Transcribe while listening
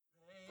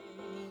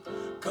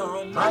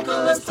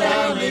Michael and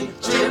Stanley,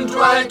 Jim,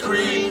 Dwight,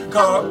 Creed,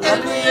 call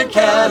Andy and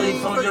Kelly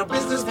for your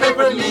business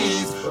paper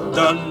needs.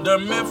 Dunder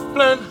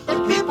Mifflin,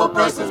 People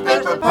Persons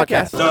Paper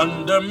Podcast.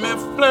 Dunder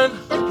Mifflin,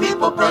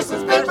 People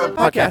Persons Paper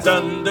Podcast.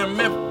 Dunder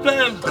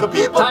Mifflin, the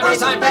People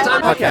Persons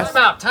Paper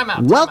Podcast. Time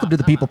out. Welcome to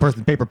the People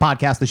Person Paper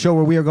Podcast, the show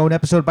where we are going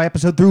episode by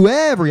episode through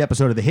every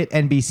episode of the hit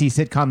NBC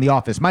sitcom The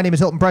Office. My name is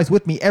Hilton Price.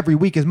 With me every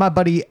week is my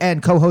buddy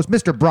and co-host,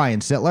 Mr.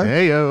 Brian Sittler.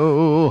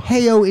 Heyo.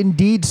 Heyo,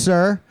 indeed,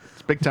 sir.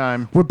 It's big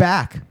time. We're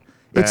back.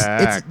 This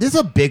is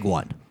a big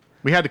one.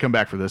 We had to come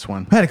back for this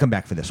one. I had to come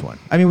back for this one.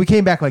 I mean, we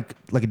came back like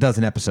a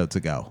dozen episodes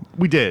ago.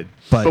 We did,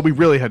 But- but we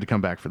really had to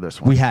come back for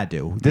this one. We had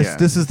to. Yeah.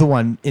 This is the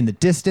one in the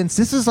distance.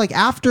 This is like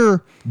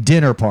after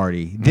dinner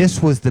party.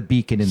 This was the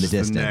beacon in the This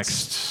is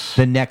distance.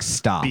 the The next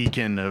stop.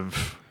 beacon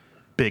of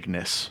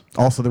bigness.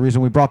 Also, the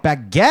reason we brought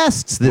back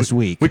guests this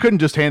week. We couldn't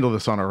just handle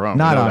this on our own.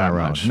 Not We know on that our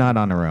own. much. Not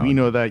on our own. We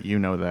know that. You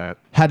know that.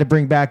 Had to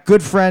bring back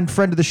good friend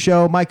of the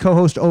show, my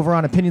co-host over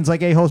on Opinions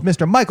Like A-Holes,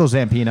 Mr. Michael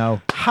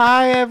Zampino.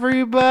 Hi,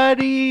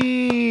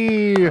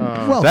 everybody.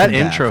 Welcome That back.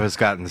 intro has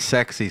gotten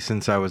sexy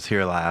since I was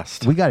here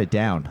last. We got it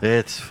down.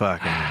 It's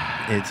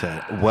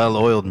a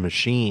well-oiled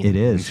machine. It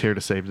He's is. here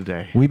to save the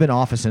day. We've been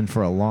officing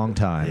for a long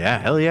time. Yeah,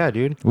 hell yeah,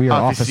 dude. We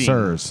are Officing.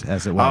 officers,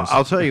 as it was.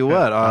 I'll tell you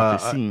what.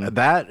 Officing.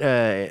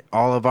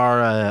 All of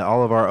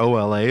our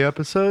OLA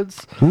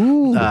episodes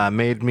Ooh.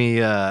 made me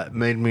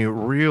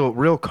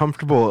real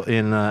comfortable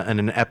in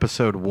an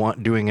episode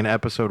one, doing an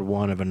episode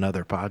one of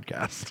another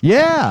podcast.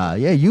 Yeah.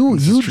 You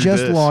This is true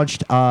just biz.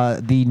 launched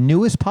the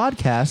newest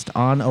podcast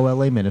on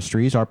OLA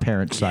Ministries, our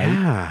parent site.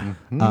 Yeah.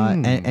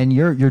 And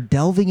you're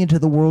delving into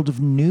the world of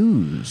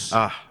news.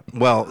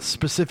 Well,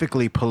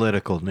 specifically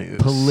political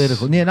news.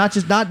 Political. Yeah,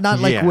 not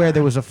like Yeah. where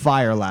there was a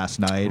fire last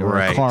night or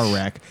a Right. car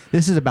wreck.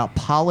 This is about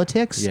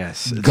politics.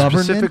 Yes,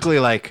 Government. specifically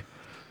like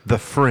the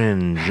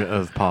fringe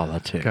of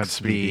politics.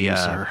 Godspeed to you,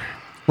 sir.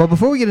 Well,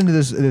 before we get into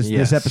this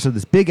Yes. episode,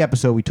 this big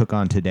episode we took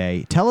on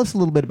today, tell us a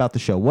little bit about the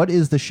show. What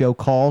is the show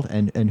called,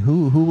 and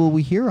who will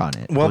we hear on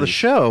it? Well, the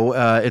show,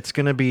 it's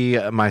going to be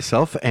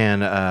myself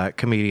and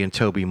comedian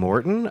Toby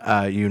Morton.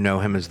 You know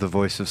him as the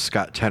voice of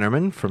Scott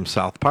Tenorman from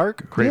South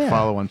Park. Great Yeah.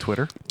 follow on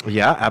Twitter,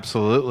 Yeah,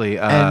 absolutely.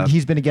 And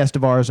he's been a guest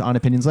of ours on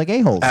Opinions Like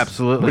A-Holes.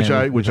 Absolutely. which And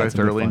I we've had some good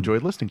thoroughly fun.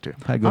 enjoyed listening to.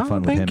 Had good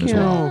fun with him as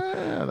well.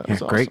 Yeah, that Yeah,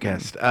 was great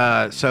awesome.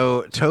 guest.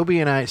 So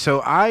Toby and I,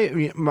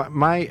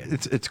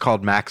 it's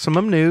called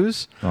Maximum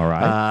News. All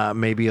right.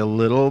 Maybe a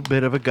little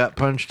bit of a gut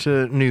punch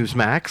to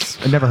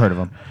Newsmax. I never heard of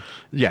him.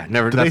 Yeah,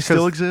 never. Do they that's still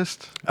 'cause-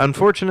 exist?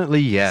 Unfortunately,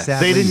 yes.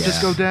 Sad- They didn't Yeah.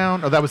 just go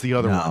down? Oh, that was the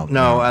other No. one.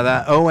 No,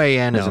 that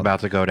OAN is No. about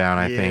to go down,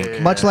 I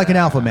think. Much like an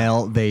alpha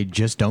male, they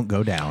just don't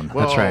go down.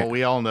 Well, That's right.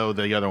 we all know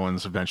the other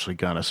one's eventually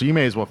gonna, so you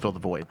may as well fill the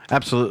void.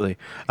 Absolutely.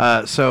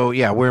 So,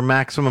 yeah, we're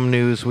Maximum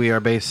News. We are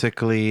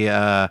basically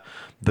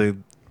the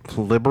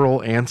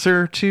liberal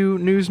answer to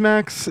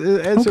Newsmax,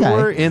 as Okay. it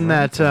were, in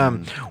that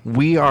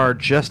we are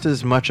just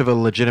as much of a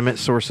legitimate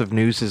source of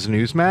news as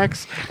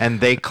Newsmax,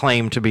 and they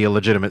claim to be a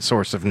legitimate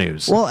source of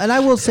news. Well, and I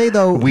will say,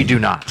 though, we do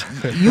not.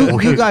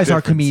 you guys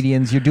are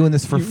comedians. You're doing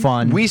this for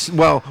fun.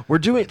 We're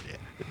doing...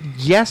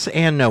 Yes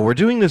and no. We're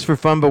doing this for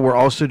fun, but we're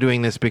also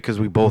doing this because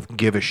we both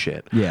give a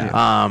shit.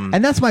 Yeah.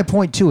 And that's my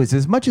point, too, is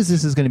as much as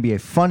this is going to be a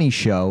funny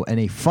show and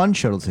a fun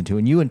show to listen to,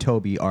 and you and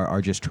Toby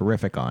are just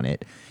terrific on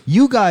it,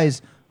 you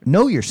guys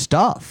know your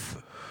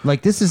stuff.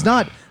 Like, this is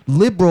not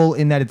liberal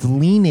in that it's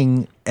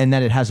leaning and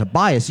that it has a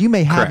bias. You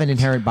may have Correct. an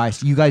inherent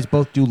bias. You guys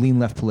both do lean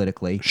left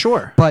politically.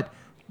 Sure. But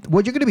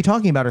what you're going to be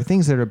talking about are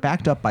things that are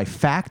backed up by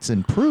facts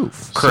and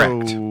proof.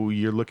 Correct. So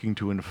you're looking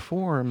to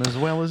inform as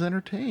well as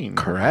entertain.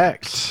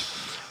 Correct.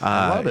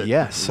 love it.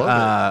 Yes.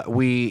 Love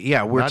We're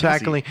Not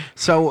tackling. easy.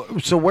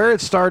 So where it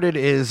started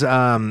is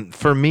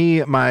for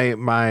me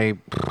my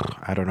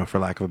I don't know, for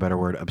lack of a better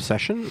word,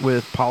 obsession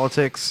with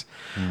politics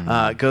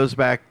goes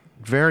back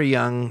very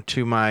young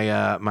to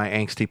my my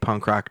angsty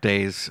punk rock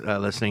days,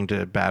 listening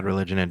to Bad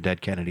Religion and Dead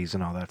Kennedys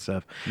and all that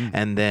stuff,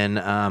 and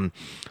then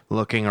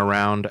looking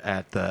around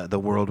at the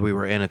world we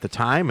were in at the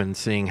time and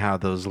seeing how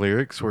those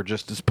lyrics were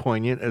just as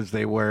poignant as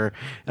they were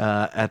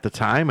at the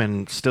time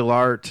and still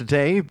are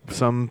today,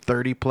 some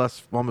 30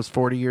 plus, almost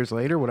 40 years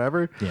later,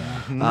 whatever.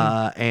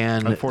 Yeah.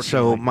 And so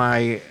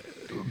Unfortunately.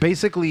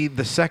 basically,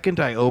 the second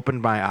I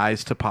opened my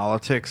eyes to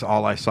politics,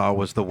 all I saw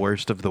was the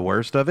worst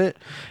of it,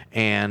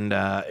 and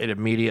it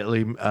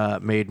immediately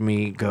made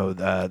me go,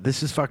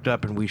 "This is fucked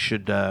up, and we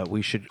should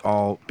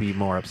all be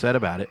more upset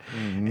about it."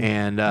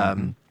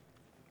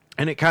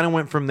 And it kind of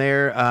went from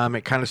there.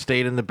 It kind of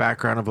stayed in the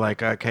background of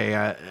like,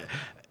 okay,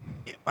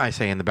 I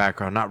say in the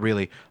background, not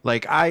really.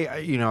 Like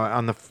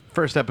on the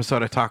first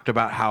episode, I talked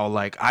about how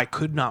like I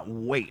could not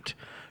wait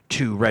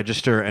to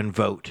register and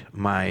vote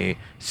my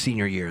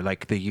senior year,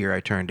 like the year I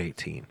turned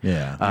 18.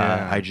 Yeah.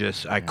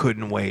 I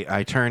couldn't wait.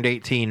 I turned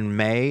 18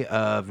 May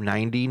of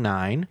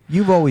 99.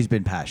 You've always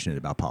been passionate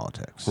about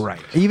politics.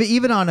 Right.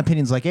 Even on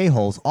Opinions Like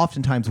A-Holes,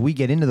 oftentimes we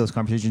get into those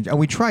conversations, and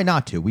we try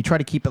not to. We try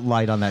to keep it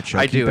light on that show.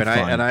 I keep do, it and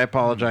fun. I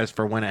apologize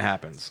for when it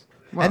happens.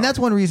 And that's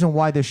one reason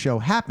why this show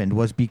happened,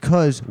 was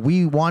because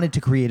we wanted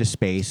to create a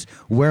space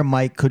where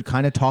Mike could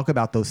kind of talk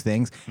about those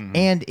things.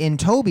 And in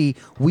Toby,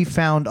 we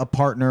found a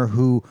partner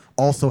who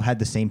also had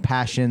the same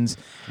passions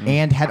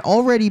and had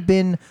already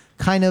been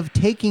kind of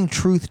taking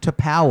truth to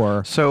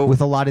power with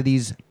a lot of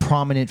these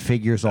prominent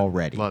figures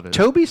already. Love it.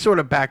 Toby sort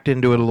of backed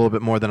into it a little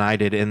bit more than I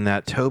did, in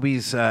that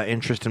Toby's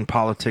interest in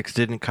politics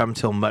didn't come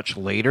till much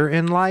later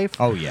in life.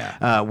 Oh,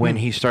 yeah. When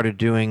he started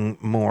doing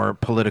more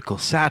political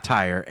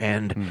satire.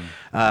 And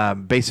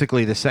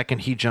basically, the second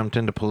he jumped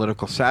into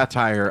political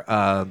satire,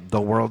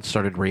 the world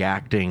started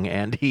reacting,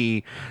 and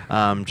he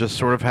just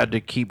sort of had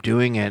to keep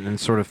doing it and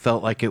sort of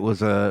felt like it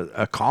was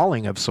a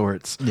calling of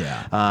sorts.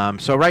 Yeah.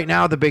 So right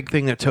now, the big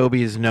thing that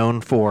Toby is known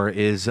for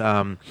is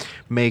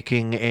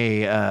making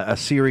a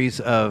series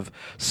of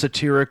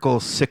satirical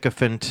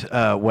sycophant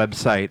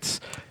websites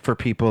for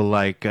people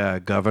like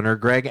Governor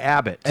Greg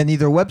Abbott. And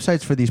these are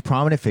websites for these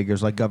prominent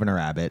figures like Governor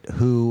Abbott,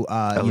 who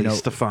Elise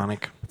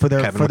Stefanik, for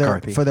their Kevin for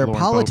McCarthy. their Lauren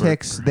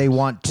politics, they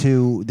want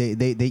to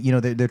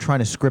they're trying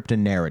to script a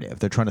narrative.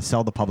 They're trying to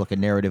sell the public a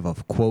narrative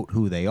of quote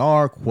who they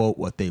are, quote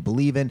what they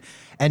believe in.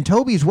 And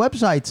Toby's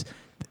websites,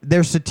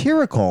 they're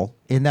satirical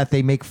in that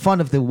they make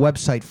fun of the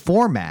website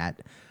format,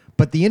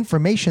 but the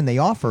information they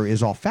offer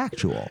is all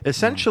factual.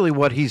 Essentially,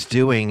 what he's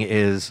doing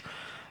is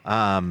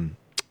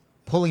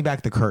Pulling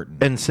back the curtain.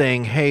 and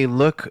saying, "Hey,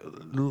 look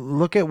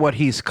at what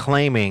he's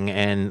claiming,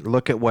 and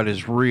look at what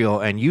is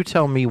real, and you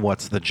tell me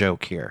what's the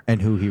joke here."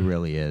 And who he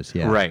really is.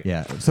 Yeah. Right.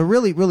 Yeah. So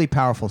really, really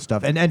powerful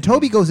stuff. And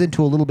Toby goes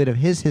into a little bit of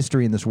his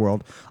history in this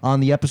world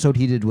on the episode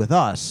he did with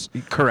us.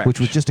 Correct.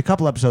 Which was just a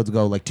couple episodes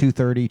ago, like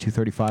 230,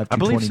 235, I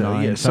believe so.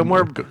 229.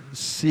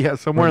 Yeah,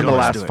 somewhere in the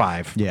last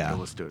 5. Yeah.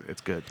 Let's do it.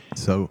 It's good.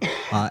 So,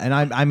 and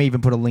I may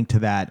even put a link to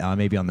that,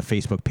 maybe on the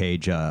Facebook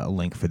page, a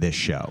link for this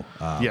show.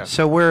 Yeah.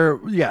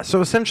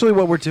 So essentially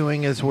what we're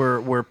doing is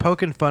we're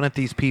poking fun at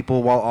these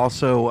people while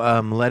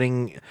also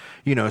letting,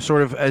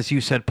 sort of, as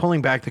you said,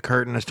 pulling back the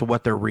curtain as to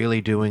what they're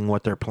really doing,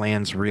 what their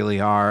plans really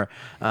are,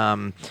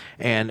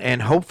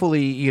 and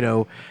hopefully,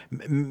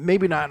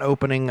 maybe not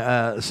opening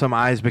some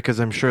eyes, because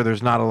I'm sure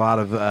there's not a lot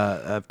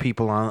of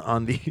people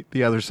on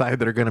the other side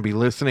that are going to be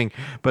listening,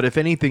 but if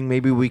anything,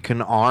 maybe we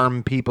can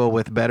arm people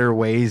with better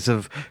ways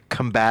of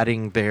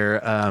combating their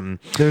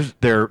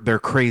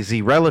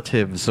crazy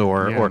relatives,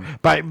 or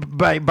by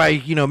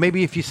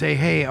maybe if you say,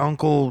 "Hey,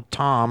 Uncle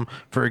Tom,"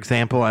 for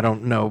example, I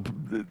don't know.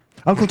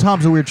 Uncle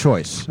Tom's a weird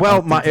choice.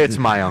 Well, it's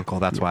my uncle.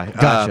 That's why.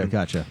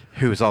 Gotcha.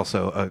 Who's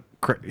also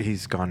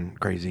he's gone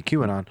crazy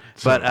QAnon.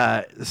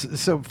 But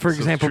so for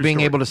example, true being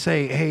story. able to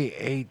say,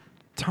 "Hey,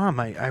 Tom,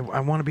 I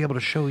want to be able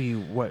to show you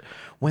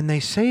when they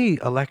say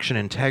election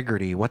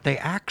integrity, what they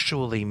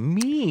actually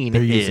mean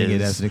They're is using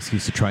it as an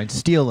excuse to try and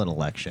steal an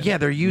election. yeah,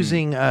 they're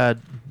using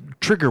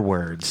trigger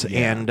words,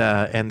 and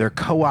they're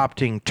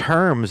co-opting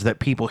terms that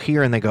people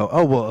hear and they go,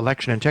 oh, well,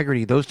 election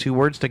integrity, those two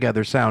words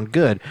together sound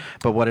good.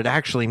 But what it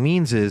actually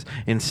means is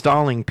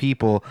installing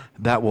people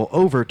that will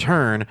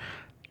overturn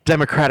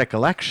democratic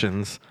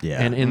elections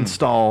and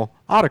install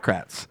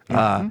autocrats.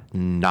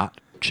 Not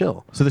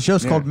chill. So the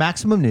show's called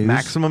Maximum News.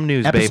 Maximum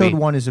News, Episode baby.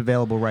 1 is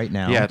available right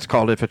now. Yeah, it's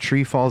called If a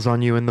Tree Falls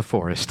on You in the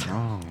Forest.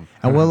 And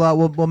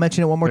we'll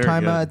mention it one more Very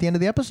time good. at the end of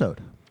the episode.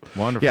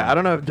 Wonderful. Yeah, I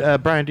don't know.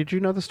 Brian, did you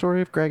know the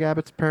story of Greg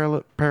Abbott's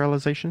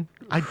paralyzation?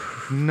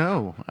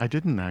 No, I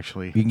didn't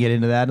actually. You can get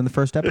into that in the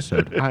first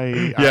episode. Yeah.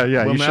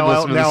 Yeah, Well, you should now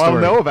listen to the now story.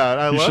 I'll know about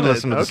it. I You love should it.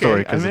 listen to the Okay,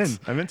 story, 'cause I'm in. it's-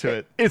 I'm into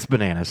it. It's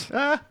bananas.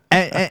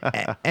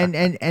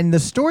 And the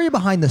story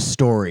behind the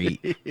story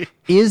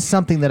is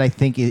something that I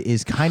think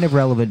is kind of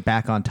relevant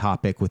back on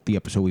topic with the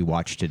episode we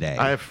watched today.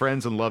 I have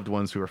friends and loved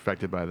ones who are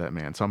affected by that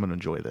man, so I'm going to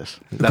enjoy this.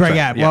 Greg, right.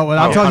 yeah. Yeah. Well,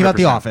 I'm Oh, talking about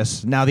The 100%.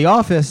 Office. Now, The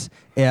Office,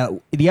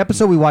 the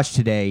episode we watched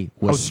today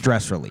was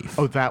stress relief.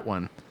 Oh, that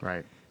one.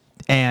 Right.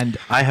 And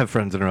I have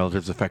friends and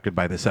relatives affected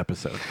by this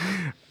episode.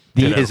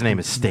 His name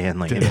is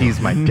Stanley, and he's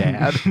my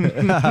dad.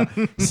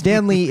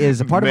 Stanley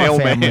is a part of our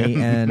Mailman.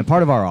 family and a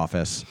part of our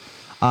office.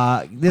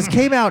 This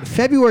came out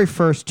February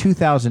 1st,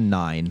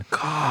 2009.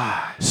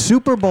 God.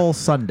 Super Bowl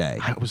Sunday.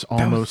 I was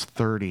almost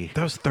 30.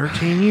 That was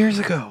 13 years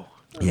ago.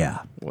 Yeah.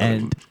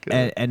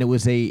 Good. And it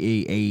was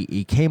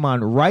it came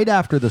on right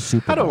after the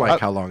Super I Bowl. don't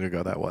like how long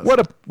ago that was.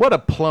 What a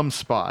plum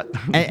spot.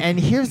 And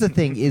here's the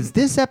thing: is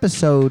this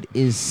episode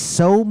is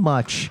so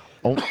much.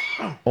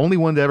 Only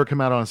one to ever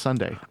come out on a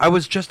Sunday. I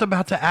was just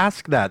about to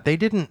ask that. They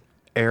didn't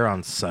air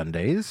on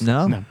Sundays.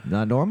 No,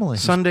 not normally.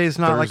 Sunday's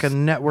not like a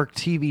network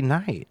TV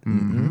night.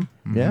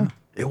 Yeah.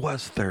 It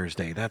was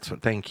Thursday. That's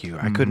what. Thank you.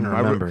 I couldn't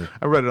remember.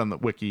 I read it on the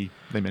wiki.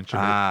 They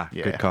mentioned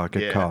it. good call,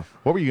 good call.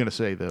 What were you going to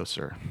say, though,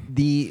 sir?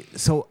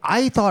 So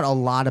I thought a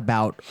lot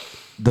about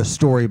the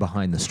story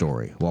behind the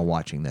story while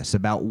watching this,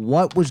 about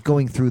what was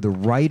going through the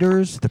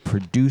writers, the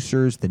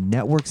producers, the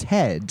network's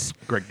heads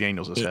Greg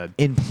Daniels' head.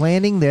 in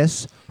planning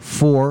this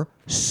for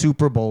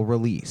Super Bowl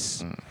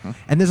release.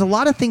 And there's a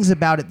lot of things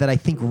about it that I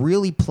think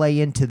really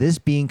play into this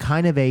being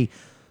kind of a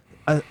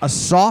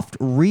soft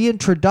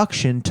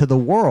reintroduction to the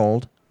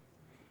world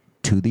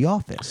to The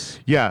Office.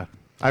 Yeah.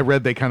 I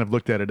read they kind of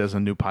looked at it as a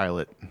new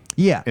pilot.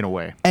 Yeah. In a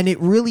way. And it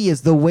really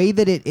is the way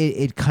that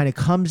it kind of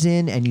comes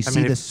in and you see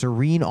mean, the if-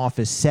 serene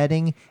office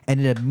setting and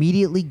it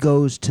immediately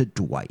goes to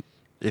Dwight.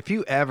 If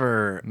you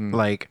ever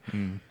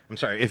I'm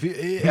sorry, if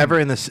you ever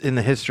in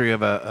the history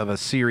of a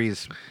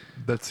series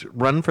that's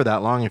run for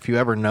that long, if you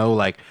ever know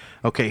like,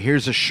 okay,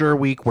 here's a sure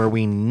week where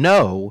we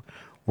know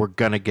we're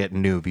gonna get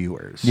new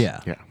viewers,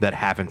 Yeah. that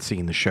haven't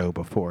seen the show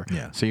before.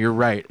 Yeah. So you're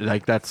right.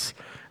 Like that's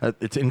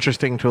it's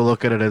interesting to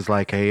look at it as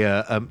like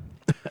a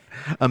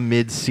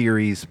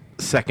mid-series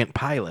second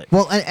pilot.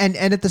 Well, and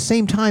at the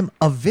same time,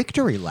 a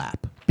victory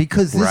lap.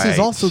 Because this is Right.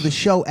 also the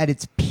show at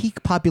its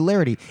peak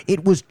popularity.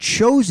 It was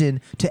chosen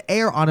to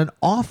air on an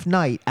off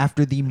night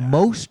after the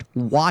most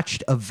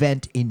watched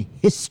event in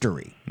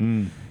history.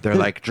 They're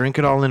like, drink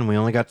it all in. We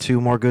only got 2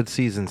 more good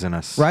seasons in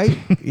us. Right?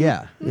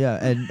 Yeah.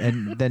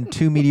 And then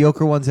 2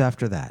 mediocre ones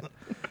after that.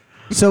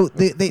 So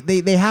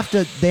they have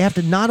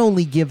to not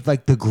only give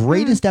like the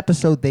greatest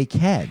episode they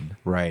can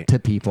Right. to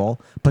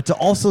people, but to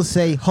also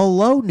say,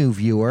 hello, new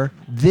viewer,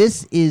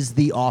 this is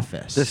The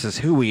Office. This is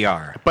who we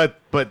are. But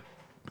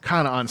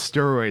kind of on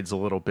steroids a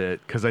little bit,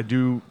 because I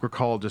do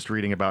recall just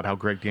reading about how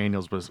Greg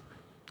Daniels was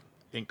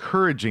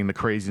encouraging the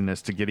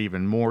craziness to get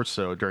even more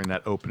so during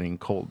that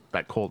cold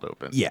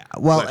open. Yeah,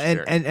 well, last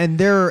year. and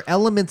there are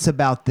elements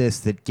about this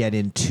that get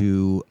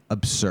into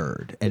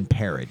absurd and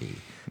parody.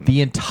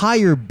 The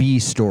entire B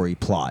story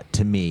plot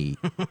to me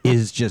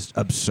is just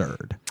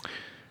absurd,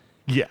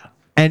 Yeah.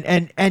 and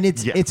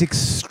it's Yeah. it's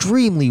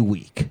extremely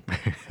weak,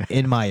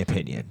 in my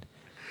opinion,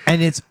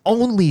 and it's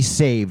only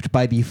saved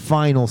by the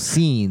final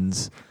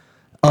scenes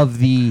of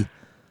the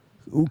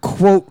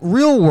quote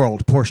real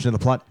world portion of the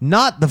plot,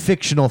 not the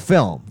fictional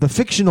film. The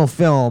fictional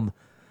film.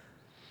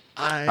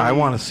 I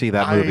want to see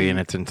that movie in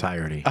its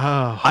entirety.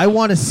 I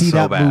want to see So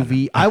that bad.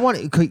 movie. I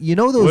want to, you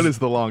know those. What is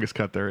the longest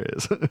cut there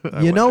is?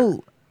 I you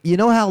wonder.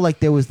 know how like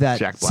there was that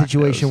Jack Black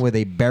situation knows. where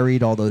they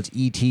buried all those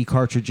ET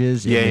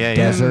cartridges in Yeah, the yeah, yeah.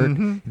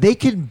 desert. They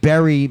can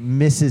bury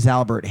Mrs.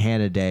 Albert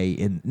Hannaday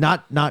in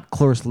not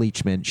Cloris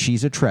Leachman.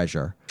 She's a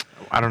treasure.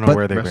 I don't know but-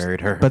 where they buried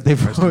her. But the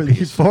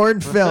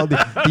foreign film,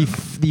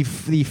 the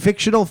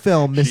fictional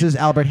film, Mrs.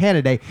 Albert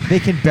Hannaday, they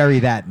can bury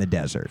that in the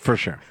desert. For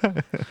sure.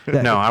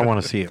 No, I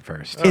want to see it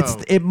first.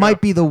 It might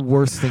be the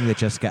worst thing that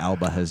Jessica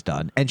Alba has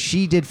done, and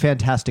she did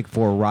Fantastic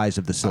Four: Rise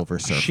of the Silver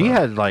Surfer. She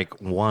had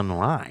like one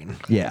line.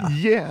 yeah.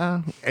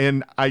 Yeah,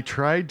 and I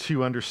tried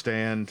to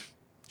understand.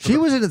 She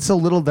was in it so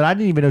little that I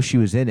didn't even know she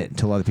was in it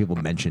until other people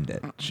mentioned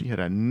it. She had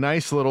a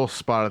nice little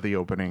spot at the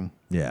opening.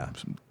 Yeah.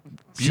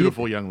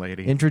 Beautiful young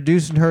lady.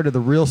 Introducing her to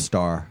the real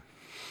star,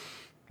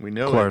 We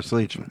know Cloris it.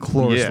 Leachman.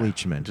 Cloris Yeah,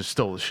 Leachman. just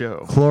stole the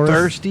show. Cloris,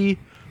 Thirsty,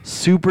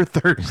 super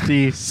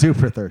thirsty,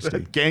 super thirsty.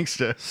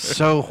 Gangsta.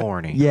 so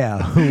horny.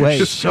 Yeah.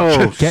 Wait. So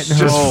Getting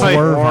her just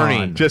swerve horny.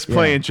 on. Just Yeah.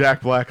 playing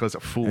Jack Black as a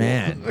fool.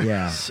 Man.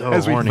 Yeah. So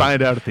As we horny.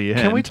 find out at the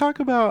end. Can we talk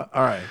about?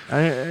 All right,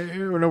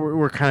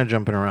 we're kind of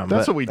jumping around.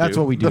 That's but what we do. That's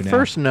what we do The now.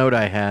 first note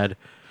I had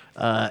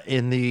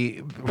in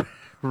the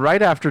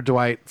right after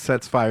Dwight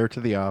sets fire to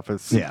the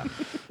office. Yeah.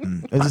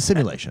 It was a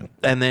simulation.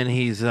 And then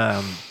he's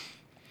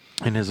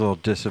in his little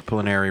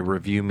disciplinary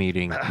review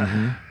meeting,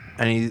 and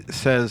he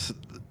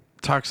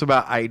talks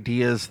about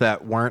ideas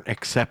that weren't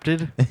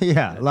accepted.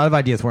 Yeah. A lot of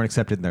ideas weren't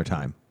accepted in their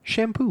time.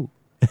 Shampoo.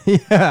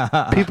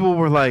 Yeah. People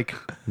were like,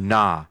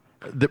 nah.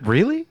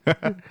 Really?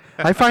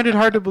 I find it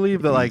hard to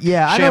believe that like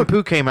Yeah, I don't-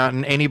 shampoo came out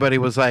and anybody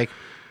was like,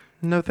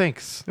 no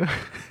thanks.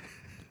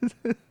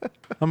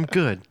 I'm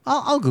good.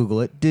 I'll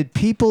Google it. Did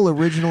people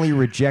originally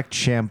reject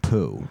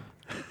shampoo?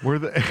 We're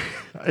the.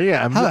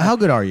 Yeah. How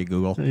good are you,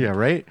 Google? yeah,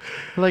 right?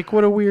 Like,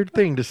 what a weird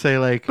thing to say,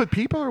 like, But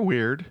people are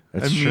weird.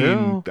 That's I mean,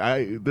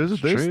 true. There's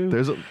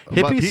a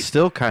hippies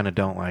still kind of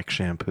don't like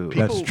shampoo.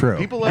 That's true.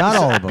 People Not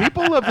all of them.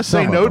 People love to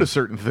say Some of no them. to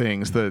certain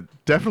things that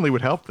definitely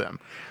would help them.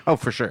 Oh,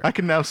 for sure. I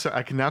can now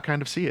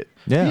kind of see it.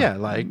 yeah,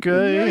 like,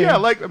 Yeah,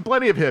 like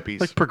plenty of hippies.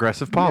 like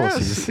progressive Yes.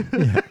 policies.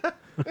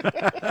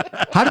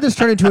 How did this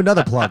turn into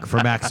another plug for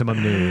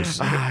Maximum News?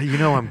 You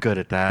know I'm good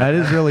at that. That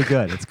is really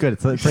good. It's good.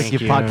 It's like Thank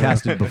you've you.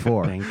 podcasted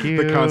before. Thank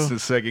you. the constant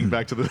segging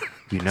back to the.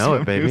 You know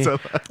it, baby.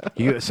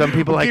 Some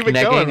people like Keep it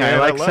negging. going, man. I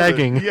like love it.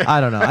 segging. Yeah.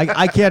 I don't know.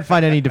 I can't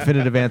find any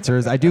definitive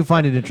answers. I do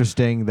find it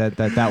interesting that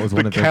was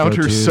one The of their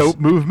counter go-tos. soap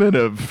movement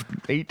of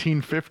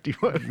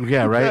 1851.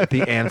 Yeah, right.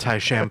 The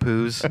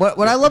anti-shampoos.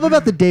 What I love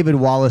about the David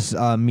Wallace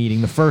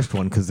meeting, the first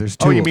one, because there's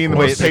two. Oh, you of mean the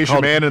course. most they patient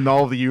called- man in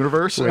all of the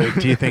universe? Wait,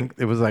 do you think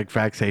it was like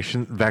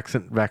vaccination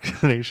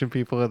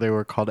people? They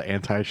were called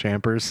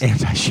anti-shampers.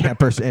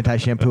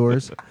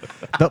 anti-shampooers.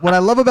 But what I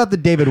love about the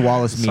David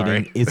Wallace meeting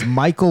Sorry. is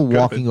Michael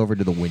walking over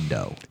to the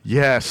window.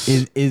 Yes.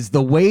 Is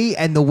the way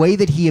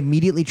that he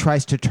immediately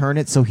tries to turn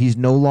it so he's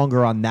no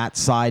longer on that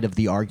side of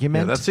the Yeah,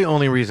 argument. that's the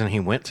only reason he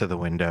went to the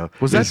window.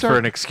 Was that is for Dark-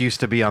 an excuse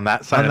to be on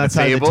that side, On of, that the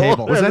side of the table?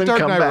 table. was and that then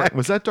come back.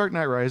 Was that Dark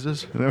Knight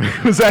Rises?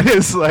 Was that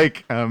his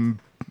like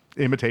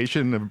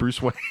imitation of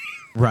Bruce Wayne?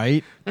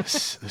 right. The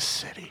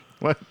city.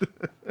 What?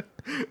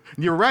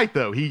 You're right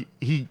though. He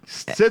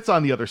sits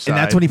on the other side. And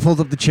that's when he pulls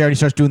up the chair and he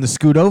starts doing the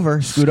scoot over,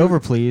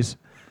 please.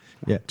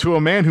 Yeah. To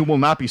a man who will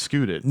not be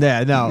scooted.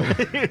 Yeah, no.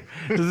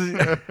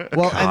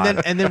 Well,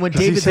 and then when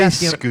David's say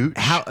asking him scooch?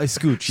 how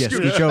scooch, yeah,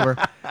 scooch over.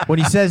 When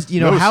he says,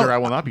 No, how sir, I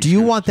will not be do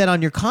you scooched. want that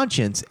on your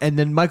conscience? And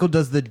then Michael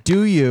does the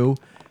do you,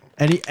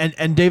 and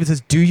and David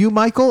says, do you,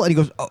 Michael? And he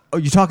goes, oh, are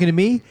you talking to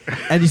me?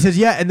 And he says,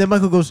 yeah. And then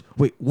Michael goes,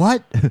 wait,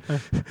 what?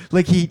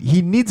 Like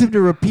he needs him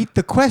to repeat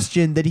the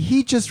question that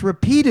he just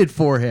repeated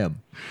for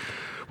him.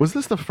 Was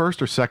this the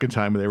first or second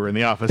time they were in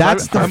the office?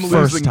 That's the I'm first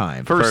losing-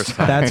 time. First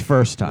time. That's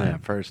first time. Yeah,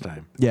 first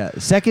time. Yeah,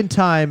 second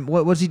time.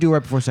 What does he do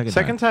right before second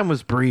time? Second time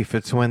was brief.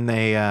 It's when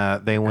they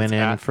went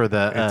in for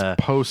the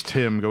It's post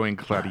him going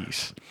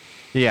Clarice.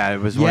 yeah. It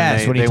was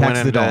Yes, when when he they went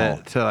touched the into doll.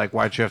 to like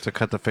why'd you have to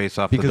cut the face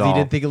off Because the doll? he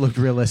didn't think it looked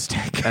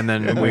realistic. and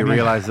then we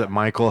realized that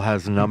Michael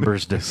has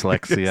numbers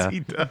dyslexia. Yes, he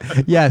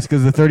does. Yes,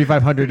 because the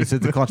 3,500 it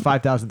says it costs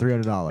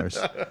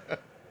 $5,300.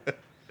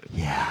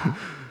 Yeah.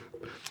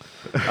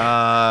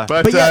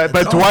 But yeah,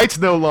 Dwight's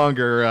no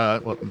longer.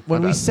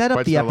 When we set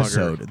up the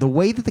episode, the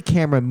way that the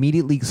camera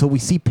immediately, so we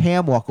see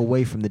Pam walk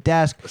away from the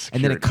desk,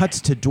 and then it Security.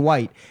 cuts to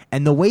Dwight,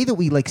 and the way that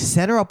we like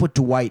center up with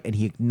Dwight, and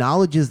he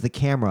acknowledges the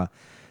camera.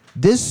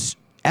 This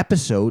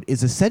episode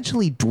is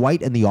essentially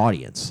Dwight and the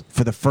audience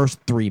for the first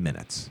 3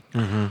 minutes,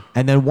 and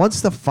then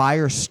once the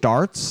fire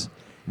starts,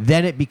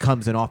 then it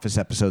becomes an Office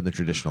episode in the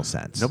traditional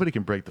sense. Nobody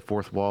can break the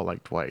fourth wall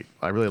like Dwight.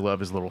 I really love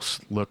his little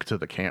look to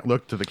the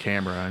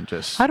camera and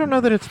just. I don't know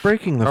that it's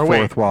breaking the Or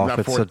fourth wall not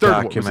if it's fourth, a third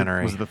wall.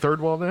 documentary. Was it the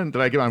third wall then?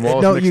 Did I get my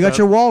walls No, mixed you got up?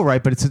 your wall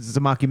right, but it's a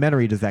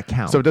mockumentary. Does that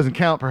count? So it doesn't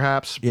count,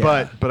 perhaps.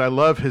 Yeah. But I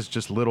love his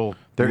just little.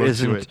 There look to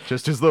isn't- it.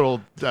 Just his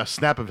little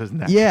snap of his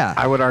neck. yeah,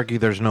 I would argue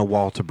there's no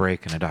wall to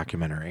break in a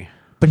documentary.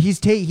 but he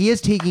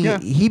is taking Yeah.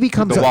 he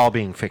becomes The a, wall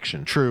being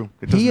fiction. True.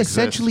 It doesn't he exist.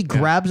 essentially Yeah.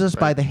 grabs us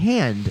by Right. the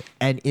hand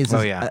and is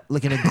Oh, yeah.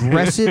 like an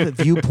aggressive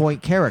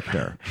viewpoint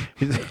character.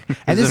 He's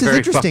And this a is very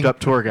interesting fucked up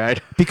tour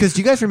guide. because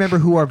do you guys remember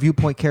who our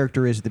viewpoint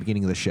character is at the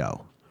beginning of the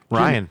show?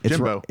 Ryan. It's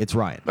Jimbo. It's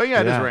Ryan. Oh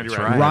yeah, it is Yeah, Randy. it's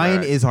Ryan. Ryan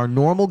Right. is our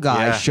normal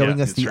guy Yeah, showing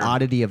yeah, us it's the true.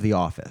 oddity of the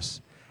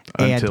office.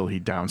 Until And he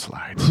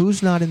downslides.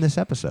 who's not in this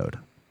episode?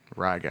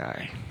 Rye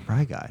guy.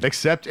 Right guy.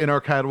 Except in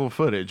archival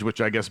footage,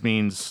 which I guess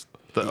means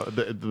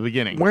the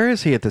beginning. Where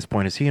is he at this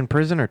point? Is he in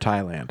prison or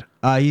Thailand?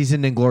 He's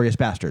in Inglourious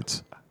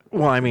Bastards.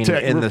 Well, I mean,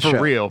 in the for show.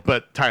 real,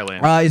 but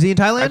Thailand. Is he in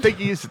Thailand? I think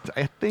he's.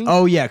 I think.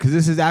 Oh yeah, because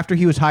this is after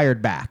he was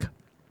hired back,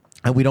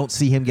 and we don't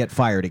see him get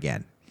fired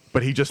again.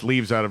 But he just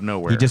leaves out of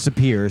nowhere. He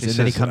disappears, and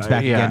then he says, comes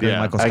back yeah, again during yeah.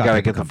 Michael I Scott gotta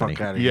Paper get the Company.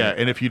 fuck out of here. Yeah,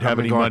 and if you'd have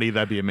any money,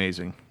 that'd be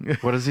amazing.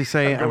 What does he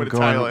say? I'm going to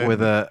going Thailand.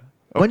 with a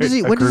When does he?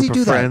 a When does he group do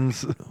of that?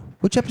 friends.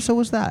 Which episode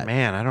was that?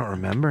 Man, I don't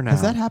remember now.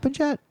 Has that happened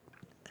yet?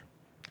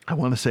 I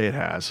want to say it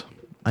has.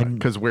 I'm-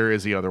 Because where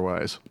is he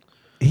otherwise?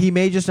 He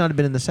may just not have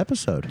been in this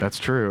episode. That's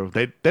true.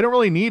 They don't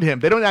really need him.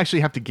 They don't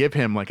actually have to give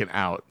him like an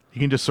out. He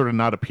can just sort of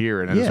not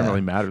appear, and it doesn't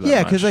really matter that yeah,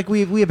 much. because like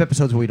we have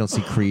episodes where we don't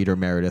see Creed or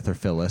Meredith or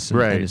Phyllis, and,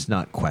 Right. and it's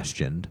not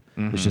questioned.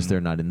 It's just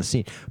they're not in the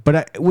scene.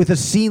 But with a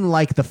scene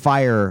like the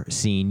fire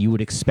scene, you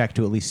would expect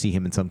to at least see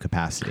him in some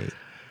capacity.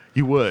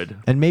 you would.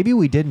 And maybe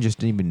we did and just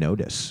didn't even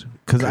notice.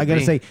 Because I got to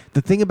be. say,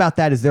 the thing about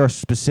that is there are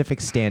specific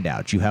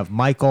standouts. You have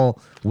Michael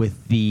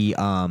with the,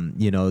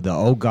 the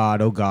oh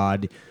God,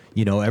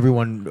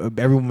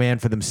 every man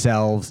for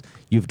themselves.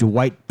 You have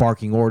Dwight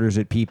barking orders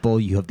at people.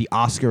 You have the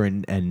Oscar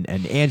and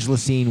Angela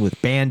scene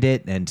with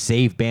Bandit and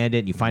Save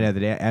Bandit. You find out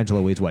that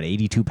Angela weighs,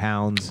 82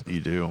 pounds.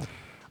 You do.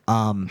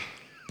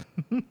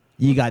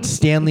 You got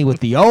Stanley with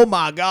the oh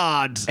my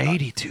God.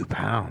 82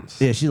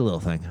 pounds. Yeah, she's a little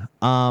thing.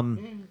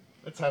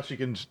 That's how she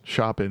can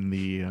shop in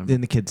the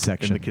In the kids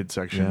section. kids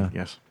section.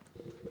 Yeah. Yes.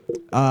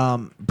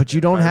 But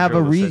you don't Fire have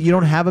drill the you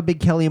don't century. have a big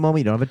Kelly moment.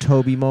 You don't have a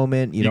Toby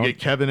moment. You don't. get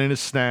Kevin and his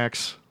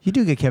snacks, You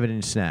do get Kevin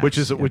in snacks, which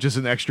is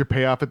an extra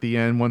payoff at the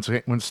end once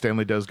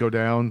Stanley does go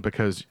down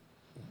because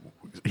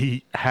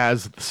he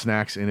has the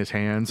snacks in his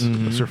hands.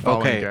 Mm-hmm. They're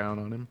falling Okay. down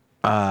on him.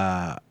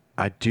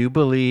 I do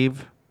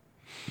believe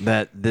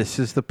that this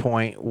is the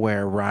point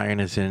where Ryan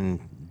is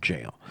in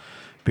jail.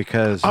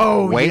 Because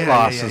weight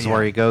loss is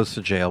where he goes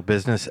to jail.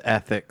 Business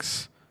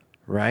ethics,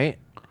 right?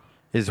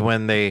 Is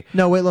when they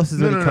no weight loss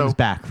is when No, he no, comes no.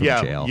 back from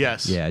Yeah, jail.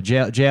 yes. Yeah.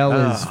 Jail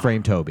is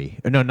Frame Toby.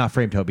 Or no, not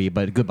Frame Toby,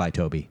 but Goodbye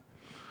Toby.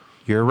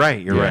 You're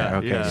right. You're Yeah, right.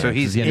 Okay. yeah. So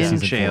he's The end of in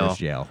season 4 jail. is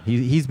jail.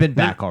 He's been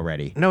back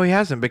already. No, he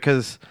hasn't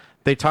because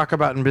they talk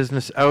about in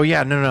business. Oh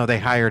yeah, no, they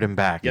hired him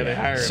back. They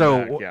hired So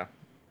him back, yeah.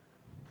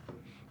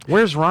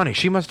 where's Ronnie?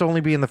 She must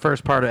only be in the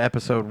first part of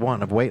episode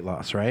 1 of weight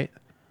loss, right?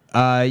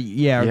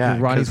 Yeah.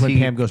 Ronnie's 'cause when he-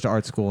 Pam goes to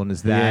art school, and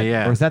is that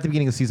Yeah. or is that the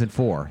beginning of season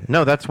 4?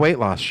 No, that's weight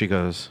loss. She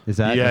goes. Is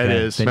that Yeah, it okay.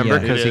 is. Then Remember,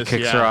 yeah. because he is,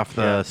 kicks yeah, her off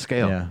the yeah.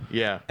 scale. Yeah.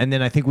 Yeah. And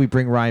then I think we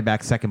bring Ryan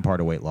back second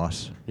part of weight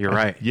loss. You're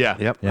right. Yeah.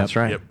 Yep. That's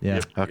right. Yep. Yeah.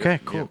 Yep. Okay.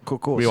 Yep. Cool. Yep.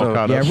 Cool. We all So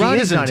caught Yeah, up. he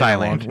Ronnie's is in not in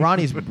Thailand. long.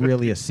 Ronnie's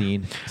really a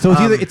scene. So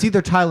it's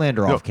either Thailand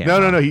or off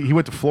camera. No. He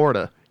went to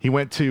Florida. He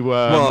went to.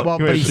 Well,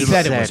 but he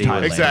said it was he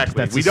was. Thailand. Exactly.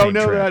 That's We the don't same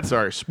know trip. that.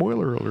 Sorry,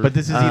 spoiler alert. But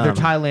this is either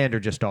Thailand or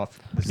just off.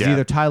 This is Yeah.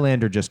 either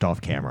Thailand or just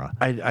off camera.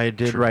 I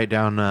did write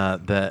down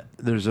that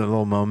there's a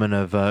little moment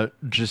of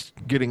just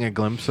getting a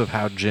glimpse of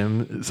how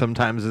Jim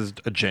sometimes is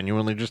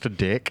genuinely just a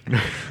dick,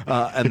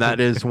 and that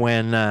is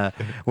when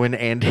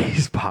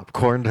Andy's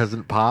popcorn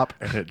doesn't pop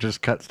and it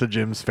just cuts to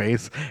Jim's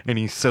face and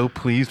he's so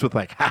pleased with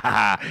like, ha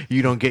ha, ha,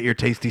 you don't get your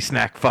tasty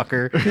snack,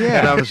 fucker. Yeah.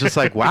 And I was just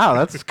like, wow,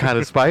 that's kind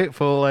of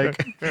spiteful.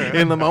 Like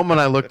in the moment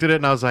I looked at it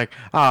and I was like,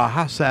 ah,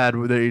 how sad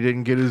that he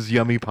didn't get his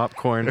yummy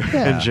popcorn.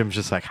 Yeah. And Jim's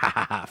just like, ha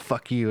ha ha,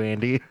 fuck you,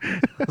 Andy. I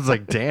was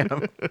like,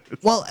 damn.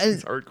 Well, and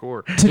It's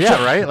hardcore.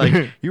 Yeah, right?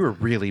 Like, you were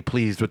really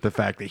pleased with the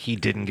fact that he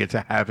didn't get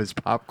to have his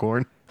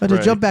popcorn. but to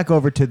Right. jump back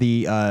over to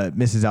the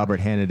Mrs. Albert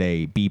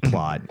Hanaday B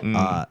plot,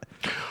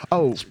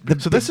 Oh,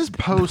 so this is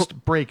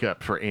post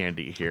breakup for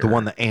Andy here. The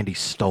one that Andy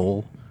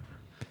stole,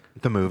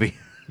 the movie.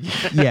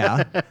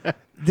 yeah,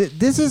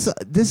 this is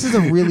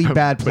a really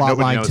bad But plot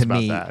nobody line knows to about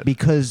me that.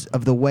 because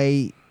of the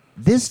way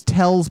this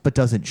tells but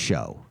doesn't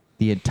show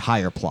the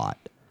entire plot.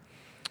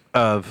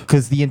 Of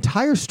Because the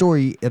entire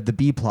story of the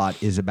B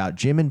plot is about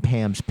Jim and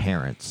Pam's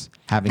parents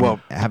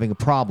having a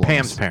problem.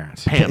 Pam's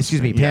parents.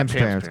 Excuse me, yeah, Pam's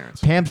parents.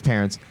 Pam's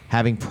parents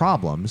having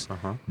problems.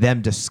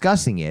 Them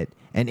discussing it,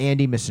 and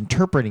Andy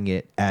misinterpreting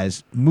it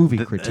as movie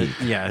critique,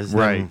 Yeah, his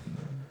Right.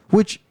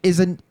 which is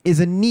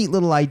a neat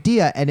little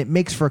idea, and it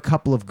makes for a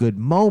couple of good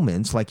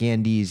moments. Like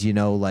Andy's,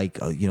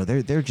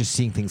 they're just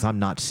seeing things I'm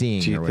not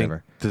seeing, Do you or think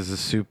whatever. does the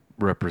soup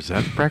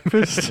represent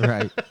breakfast?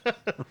 Right.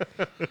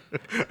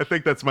 I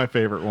think that's my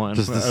favorite one.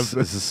 Does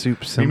the soup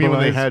You symbolize mean when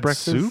they had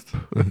breakfast? soup?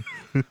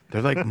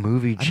 They're like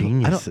movie I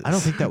geniuses. don't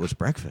think that was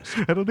breakfast.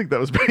 I don't think that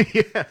was.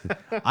 Yeah.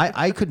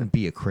 I couldn't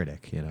be a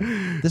critic.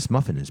 This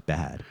muffin is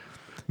bad.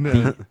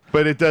 No.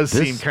 But it does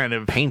this seem kind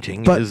of.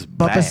 painting But is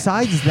but bad.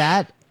 besides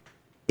that,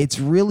 it's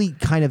really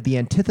kind of the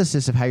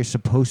antithesis of how you're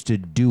supposed to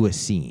do a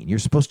scene. You're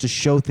supposed to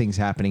show things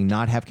happening,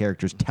 not have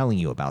characters telling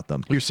you about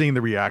them. You're seeing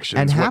the reactions.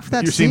 And half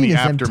that you're seeing scene the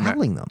is them aftermath.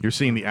 telling them. You're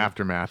seeing the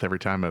aftermath every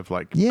time of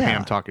like Yeah.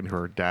 Pam talking to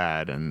her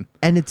dad and.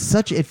 And it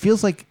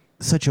feels like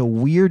such a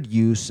weird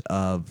use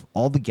of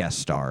all the guest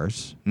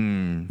stars,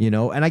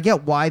 and I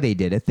get why they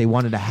did it. They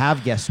wanted to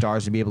have guest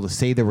stars and be able to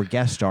say there were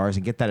guest stars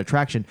and get that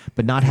attraction,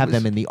 but not have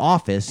them in the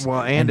office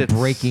Well, and it's-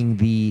 breaking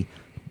the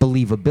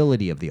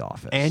believability of the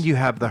office. And you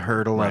have the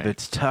hurdle Right. of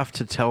it's tough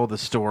to tell the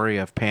story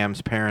of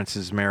Pam's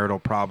parents' marital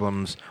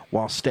problems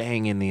while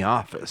staying in the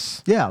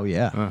office. yeah, oh,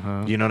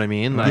 yeah. You know what I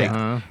mean? Like,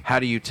 how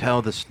do you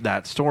tell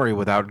that story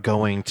without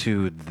going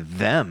to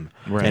them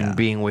Right. and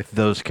being with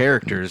those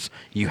characters?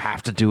 You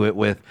have to do it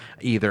with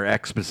either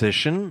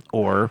exposition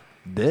or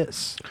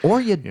this.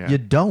 Or you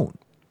don't.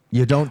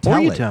 You don't tell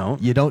you it.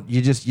 don't. You don't.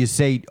 You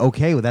say,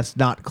 okay, well, that's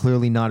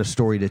clearly not a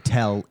story to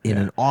tell in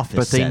an office.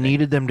 But they setting.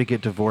 needed them to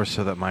get divorced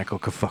so that Michael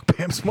could fuck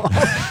Pam's mom.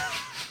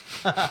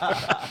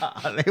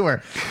 They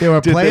were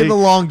playing the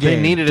long game.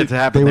 They needed it to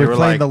happen. They They were were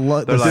playing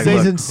like- the they're like,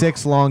 season look,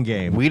 6 long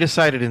game. We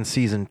decided in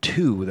season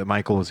 2 that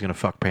Michael was going to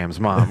fuck Pam's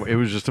mom. It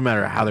was just a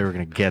matter of how they were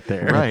going to get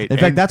there. Right. In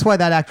fact, And- that's why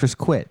that actress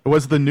quit.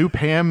 Was the new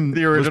Pam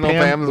The original was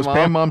Pam's was mom?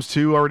 Pam Mom's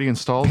 2 already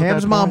installed? at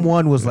Pam's that mom point?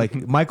 1 was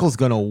like, Michael's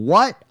gonna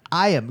what?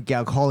 I am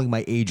calling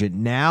my agent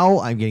now.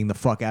 I'm getting the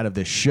fuck out of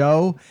this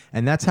show,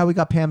 and that's how we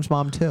got Pam's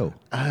mom 2.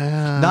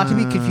 Not to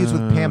be confused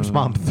with Pam's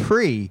mom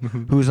 3,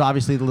 who's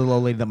obviously the little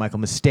old lady that Michael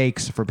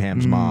mistakes for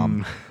Pam's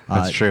mom.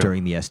 That's true.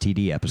 During the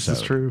STD episode. This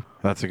is true.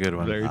 That's a good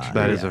one. Very true.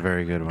 That is yeah. a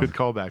very good one. Good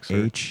callback,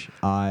 sir.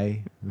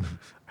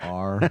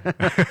 HIR.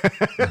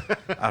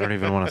 I don't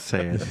even want to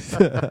say it.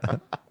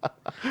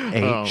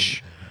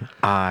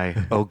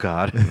 Oh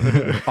God.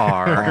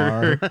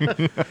 Are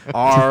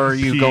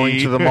you going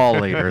to the mall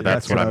later?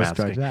 That's what I I'm was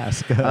trying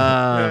asking. to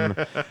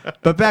ask.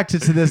 But back to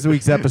this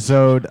week's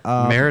episode.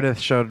 Meredith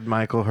showed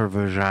Michael her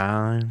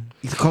vagina.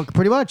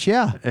 Pretty much,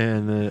 yeah.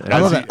 And I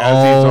love he- it.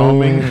 as he's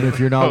arming. If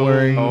you're not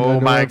wearing, oh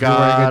my if you're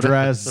wearing a God.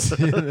 dress.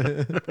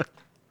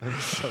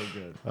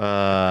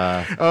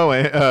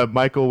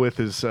 Michael with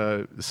his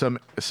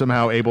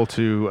somehow able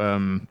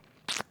to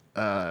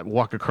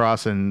walk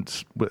across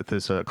and with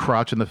his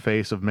crotch in the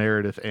face of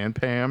Meredith and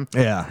Pam.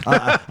 Yeah,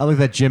 I look at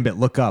that Jimbit.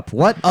 Look up.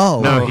 What?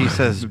 Oh, no, he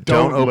says,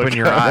 "Don't look open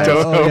your up. eyes."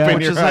 Don't Oh, yeah. open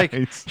Which your is like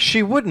eyes.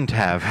 she wouldn't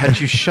have had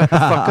you shut the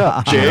fuck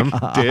up, Jim.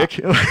 Dick.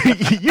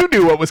 You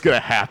knew what was going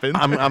to happen.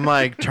 I'm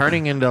like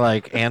turning into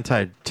like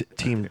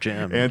anti-team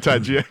Jim.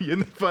 Anti-Jim.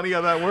 Isn't it funny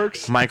how that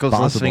works? Michael's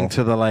Possible. listening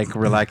to the like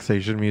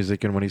relaxation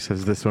music, and when he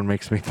says this one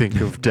makes me think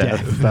of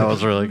death, that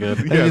was really good.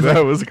 Yeah, He's that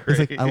like- was he's great.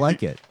 like, I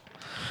like it.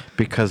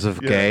 Because of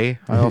gay,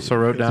 I also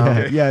wrote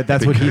down. Yeah,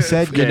 that's what he Because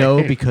said. of You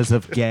know, gay. because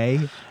of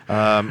gay.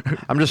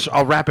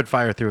 I'll rapid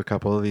fire through a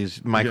couple of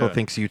these. Michael Yeah.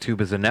 thinks YouTube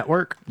is a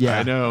network. Yeah,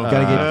 I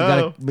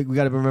know. We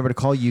gotta remember to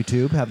call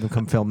YouTube. Have them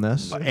come film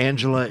this.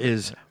 Angela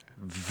is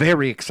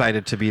very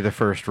excited to be the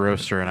first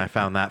roaster, and I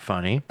found that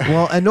funny.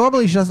 Well, and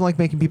normally she doesn't like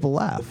making people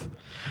laugh.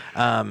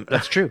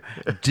 That's true.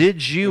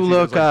 Did you She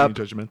look does like up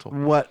being judgmental.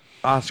 what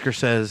Oscar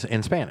says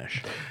in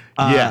Spanish?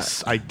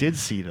 Yes, I did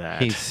see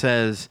that. He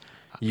says,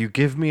 You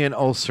give me an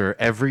ulcer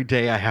every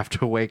day. I have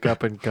to wake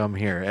up and come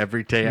here.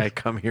 Every day I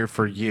come here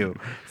for you.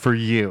 For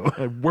you.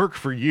 I work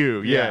for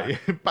you. Yeah.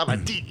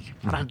 Parati.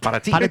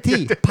 Parati.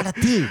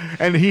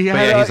 And he But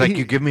had, yeah, he's like, he-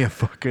 you give me a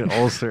fucking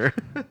ulcer.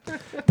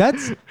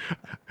 That's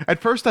At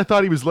first, I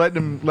thought he was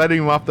letting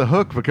him off the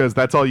hook because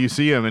that's all you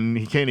see him, and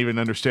he can't even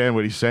understand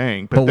what he's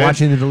saying. but then-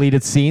 watching the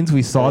deleted scenes,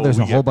 we saw Oh, there's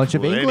a we whole get bunch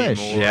of plenty English.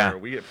 more. Yeah.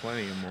 We get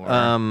plenty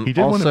more. He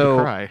did want him also-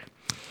 to cry.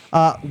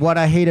 What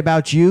I hate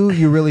about you,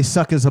 you really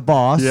suck as a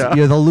boss. Yeah.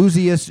 You're the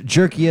losiest,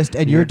 jerkiest,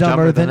 and you're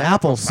dumber than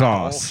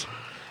applesauce.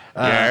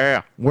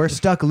 Yeah. We're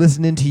stuck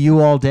listening to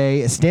you all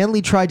day.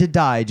 Stanley tried to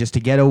die just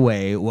to get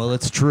away. Well,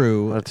 it's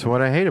true. That's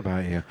what I hate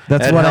about you.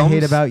 That's Ed what I Helms,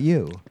 hate about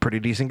you. Pretty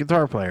decent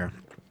guitar player.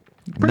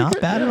 Not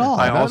bad at all.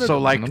 I Not also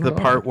at- liked not the at all.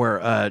 part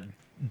where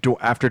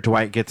after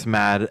Dwight gets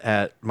mad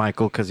at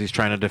Michael because he's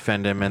trying to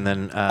defend him, and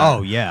then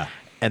Oh yeah.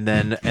 and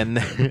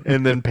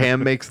then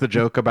Pam makes the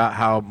joke about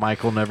how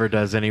Michael never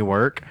does any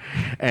work,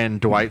 and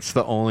Dwight's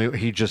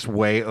he just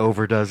way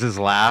overdoes his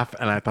laugh,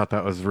 and I thought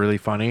that was really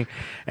funny,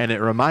 and it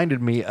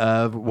reminded me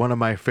of one of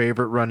my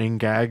favorite running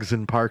gags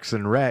in Parks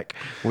and Rec,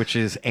 which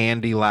is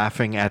Andy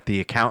laughing at the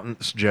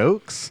accountant's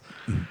jokes.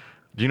 Do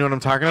you know what I'm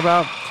talking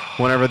about?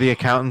 Whenever the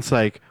accountant's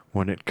like,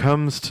 when it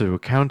comes to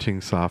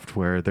accounting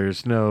software,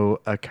 there's no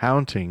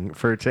accounting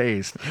for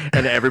taste.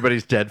 And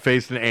everybody's dead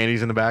faced and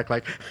Andy's in the back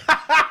like,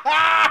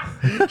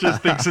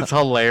 just thinks it's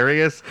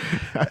hilarious.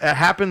 It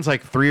happens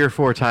like 3 or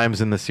 4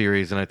 times in the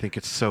series, and I think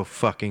it's so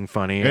fucking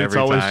funny And every it's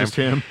always time. just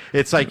him.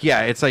 It's like,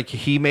 yeah, it's like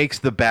he makes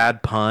the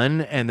bad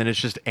pun, and then it's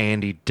just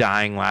Andy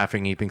dying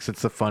laughing. He thinks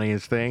it's the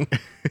funniest thing.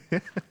 We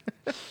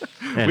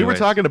were Anyways.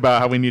 talking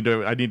about how I need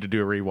to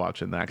do a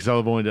rewatch in that because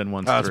I've only done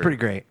one. Oh, it's pretty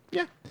great.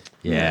 Yeah.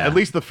 Yeah. At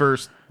least the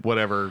first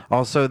whatever.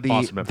 Also, the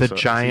awesome the episode-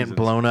 giant seasons.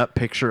 blown up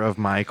picture of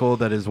Michael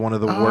that is one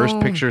of the worst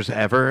pictures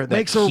ever. That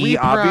Makes a he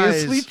reprise.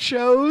 obviously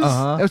chose.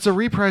 Uh-huh. It's a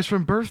reprise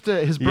from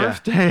his Yeah.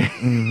 birthday.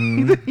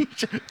 And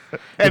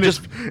and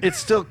it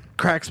still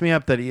cracks me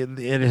up that in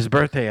his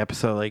birthday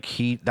episode, like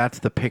that's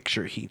the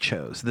picture he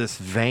chose. This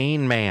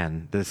vain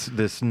man, this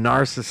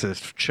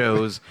narcissist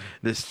chose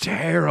this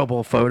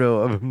terrible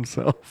photo of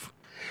himself.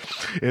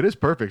 it is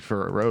perfect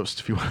for a roast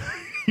if you want.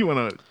 You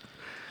want to.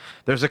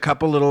 There's a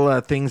couple little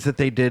things that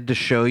they did to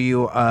show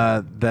you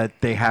that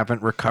they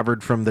haven't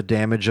recovered from the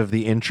damage of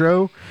the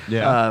intro.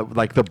 Yeah.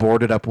 Like the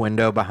boarded up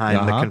window behind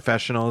the Uh-huh.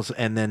 confessionals,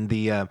 and then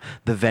the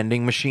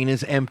vending machine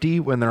is empty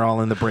when they're all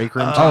in the break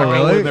room. Oh, talking.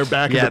 really? When they're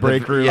back in the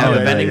break room. Yeah, the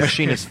yeah, vending yeah.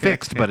 machine is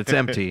fixed, but it's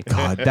empty.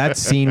 God, that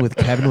scene with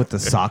Kevin with the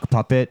sock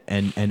puppet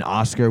and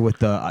Oscar with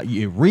the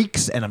it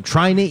reeks and I'm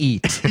trying to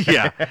eat.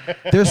 Yeah.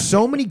 There's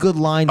so many good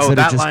lines Oh, that are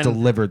that just line-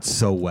 delivered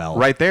so well.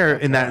 Right there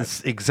in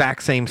that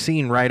exact same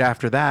scene, right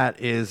after that,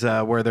 is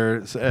where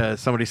there's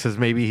somebody says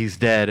maybe he's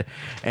dead,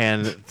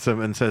 and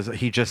someone says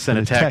he just sent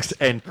a text,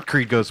 and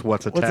Creed goes,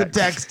 "What's a What's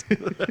text?" a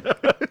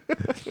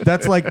text?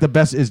 That's like the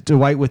best is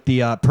Dwight with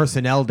the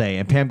personnel day,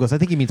 and Pam goes, "I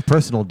think he means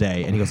personal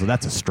day," and he goes, "Well,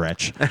 that's a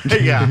stretch."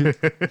 Yeah.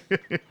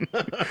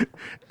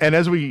 And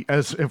if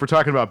we're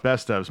talking about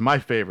best ofs, my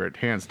favorite,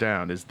 hands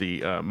down, is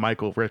the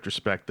Michael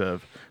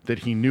retrospective that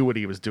he knew what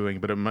he was doing,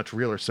 but in a much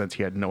realer sense,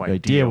 he had no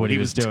idea what he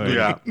was doing.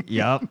 Yeah.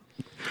 Yep.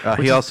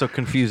 He also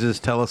confuses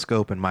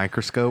telescope and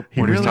microscope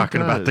when he's really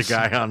talking about the does.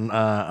 guy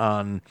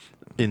on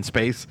in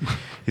space.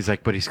 He's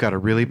like, but he's got a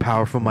really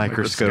powerful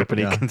microscope, and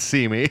he yeah. can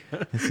see me.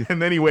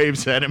 And then he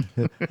waves at him.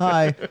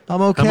 Hi,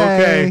 I'm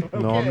okay. okay.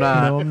 No, I'm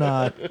not. No, I'm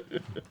not.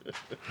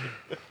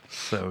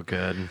 So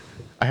good.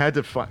 I had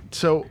to find.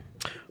 So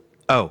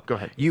Oh, Go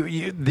ahead.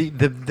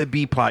 The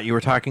B plot, you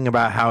were talking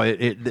about how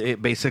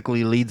it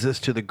basically leads us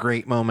to the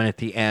great moment at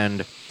the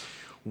end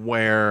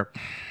where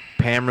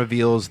Pam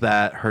reveals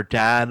that her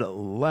dad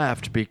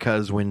left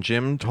because when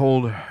Jim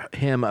told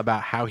him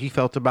about how he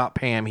felt about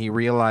Pam, he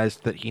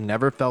realized that he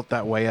never felt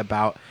that way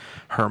about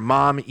her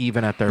mom,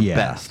 even at their Yeah.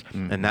 best.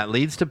 And that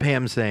leads to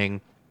Pam saying,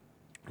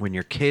 when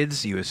you're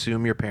kids, you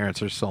assume your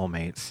parents are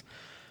soulmates.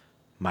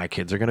 My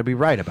kids are going to be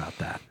right about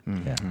that.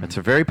 Yeah. It's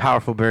a very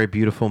powerful, very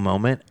beautiful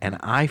moment, and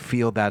I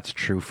feel that's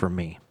true for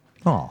me.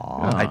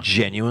 Aw. I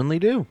genuinely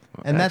do.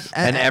 And that's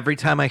And every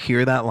time I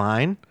hear that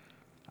line,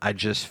 I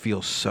just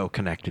feel so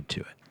connected to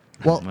it.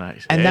 well,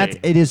 Nice. and Hey.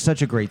 it is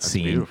such a great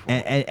scene, beautiful.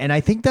 and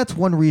I think that's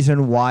one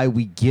reason why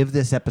we give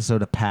this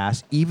episode a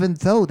pass, even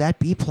though that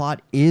B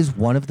plot is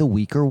one of the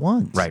weaker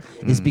ones. Right.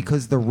 Is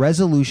because the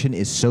resolution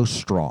is so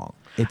strong.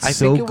 It's I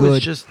so think it good. was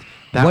just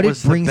that what was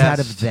it the brings out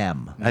of best-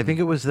 them. I think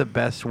it was the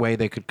best way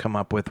they could come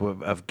up with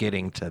of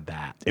getting to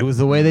that. It was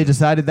the way they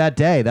decided that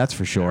day. That's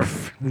for sure.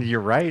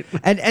 You're right.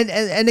 and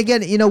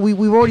again, you know, we've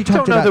already Don't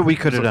talked know about that we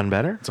could have done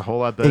better. it's a whole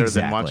lot better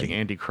Exactly. than watching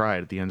Andy cry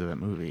at the end of that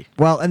movie.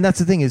 Well, and that's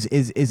the thing is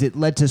it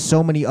led to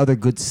so many other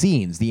good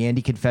scenes. The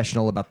Andy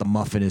confessional about the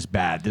muffin is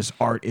bad. This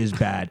art is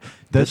bad.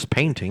 This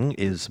painting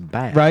is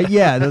bad. Right?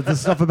 Yeah, the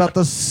stuff about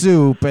the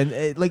soup and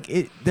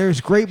there's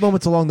great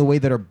moments along the way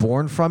that are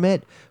born from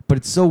it. But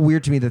it's so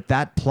weird to me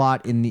that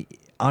plot in the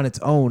on its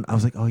own, I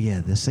was like, oh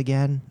yeah, this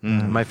again.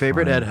 My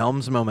favorite Ed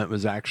Helms moment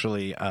was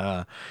actually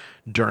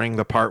during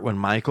the part when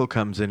Michael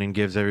comes in and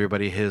gives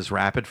everybody his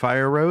rapid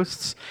fire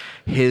roasts.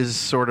 His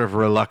sort of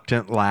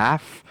reluctant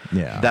laugh.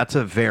 Yeah. That's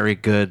a very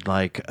good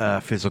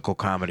physical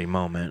comedy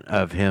moment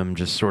of him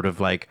just sort of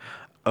like,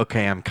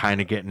 okay, I'm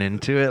kind of getting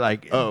into it.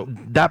 Like,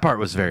 that part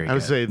was very I would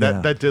good. say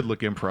that did look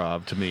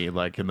improv to me,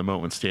 like in the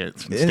moment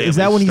Is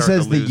that when he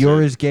says that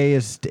you're as gay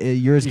as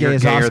You're gayer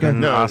Oscar?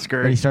 than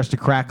Oscar. And he starts to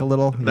crack a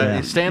little.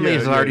 Stanley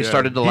has already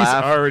started to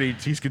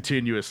laugh. He's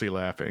continuously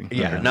laughing.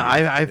 Yeah, no,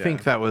 I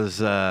think that was.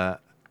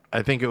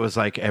 I think it was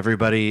like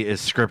everybody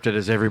is scripted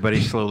as everybody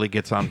slowly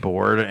gets on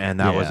board, and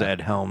that was Ed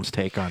Helms'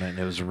 take on it, and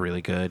it was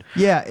really good.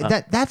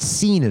 Yeah, that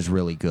scene is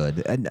really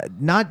good, and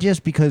not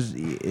just because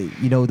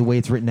the way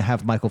it's written to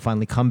have Michael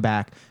finally come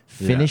back,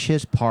 finish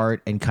his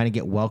part, and kind of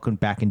get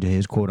welcomed back into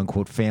his quote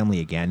unquote family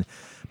again.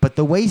 But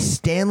the way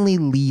Stanley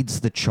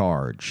leads the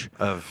charge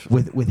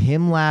with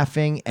him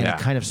laughing and it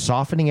kind of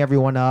softening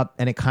everyone up,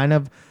 and it kind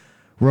of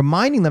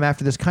reminding them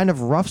after this kind of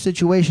rough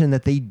situation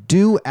that they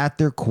do at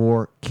their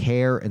core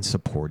care and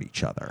support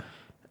each other.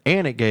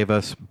 And it gave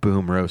us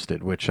Boom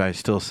Roasted, which I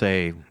still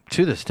say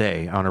to this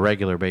day on a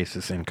regular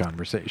basis in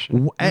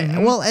conversation.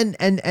 Well, and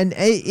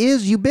it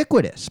is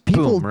ubiquitous.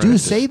 People do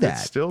say that.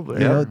 It's still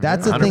there.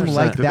 That's a thing. 100%.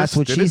 Like that's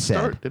what she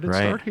said. Did it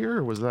start here,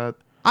 or was that?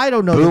 I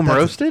don't know. Boom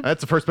Roasted? That's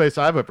the first place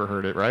I've ever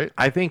heard it, right?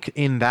 I think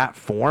in that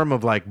form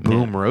of like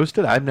Boom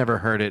Roasted, I've never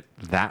heard it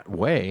that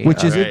way.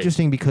 Which is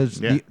interesting because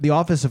the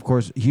Office, of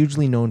course,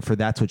 hugely known for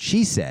That's What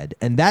She Said,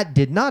 and that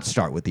did not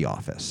start with The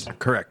Office.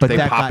 Correct. But They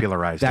that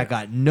popularized it. That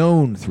got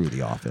known through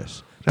The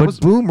Office. But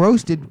Boom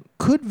Roasted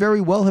could very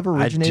well have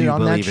originated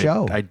on that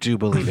show. I do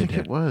believe it did.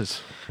 It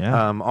was.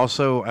 Yeah.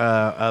 Also,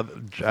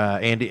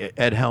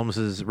 Ed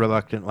Helms'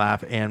 reluctant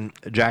laugh, and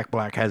Jack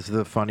Black has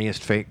the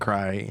funniest fake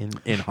cry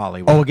in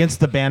Hollywood. Oh, against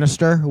the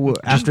banister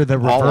after the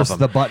all of reverse them.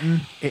 the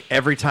button.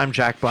 Every time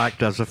Jack Black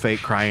does a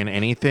fake cry in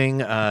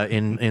anything,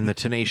 in the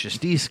Tenacious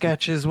D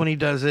sketches when he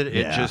does it,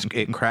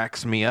 it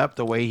cracks me up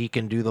the way he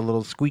can do the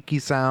little squeaky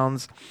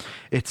sounds.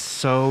 It's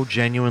so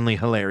genuinely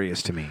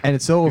hilarious to me. And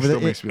it's so over still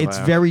the. makes me It's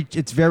laugh.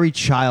 very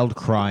child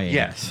crying.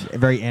 Yes.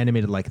 Very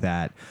animated like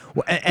that.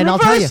 Well, and I'll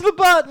tell you, the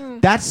button.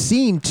 that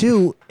scene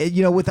too.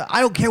 With the, I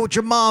don't care what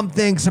your mom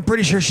thinks. I'm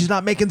pretty sure she's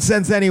not making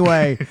sense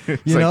anyway.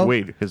 It's you know?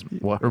 like,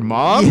 wait, her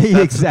mom? Yeah,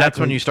 That's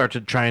exactly. when you start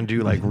to try and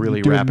do like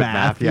really Doing rapid math,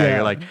 math. Yeah, yeah.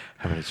 you're like,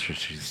 I mean,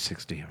 she's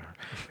 60.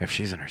 If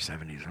she's in her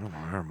 70s, I don't know.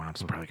 Her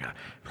mom's probably got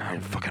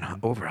fucking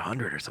over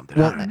 100 or something.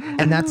 Well,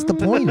 and that's the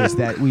point is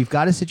that we've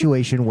got a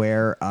situation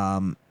where,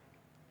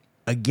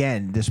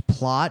 again, this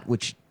plot,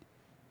 which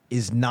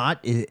is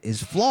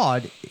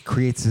flawed, it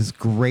creates this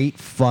great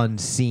fun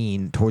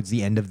scene towards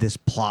the end of this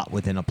plot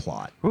within a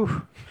plot.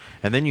 Oof.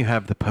 And then you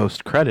have the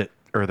post credit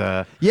or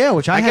the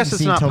which I guess haven't it's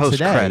seen not till post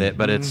today. credit,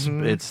 but it's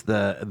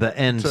the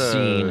end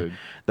scene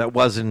that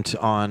wasn't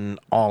on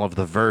all of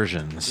the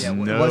versions. Yeah,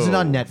 No. it wasn't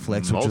on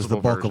Netflix, which was the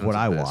Multiple bulk of what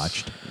I versions of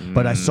this. watched.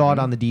 But I saw it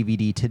on the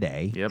DVD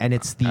today, Yep, and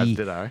it's as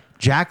did the I.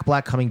 Jack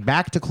Black coming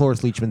back to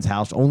Cloris Leachman's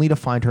house, only to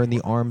find her in the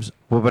arms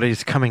Well, but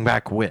he's coming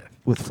back with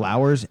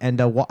flowers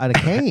and a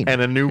cane.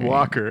 and a new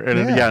walker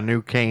and Yeah. a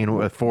new cane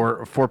with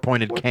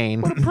four-pointed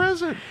cane. What a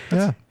present.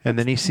 Yeah, And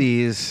then he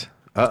sees,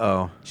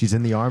 she's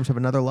in the arms of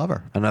another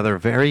lover. another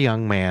very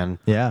young man.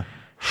 Yeah.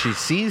 She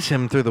sees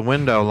him through the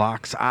window,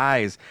 locks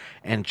eyes,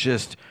 and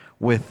just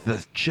with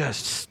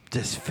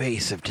this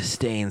face of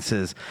disdain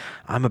says,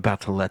 "I'm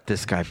about to let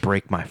this guy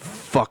break my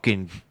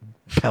fucking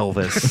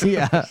pelvis."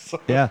 Yeah,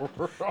 yeah.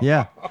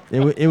 It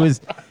was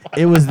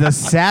the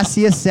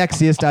sassiest,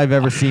 sexiest I've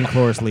ever seen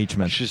Cloris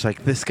Leachman. She's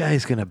like, "This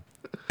guy's gonna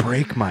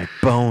break my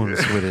bones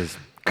with his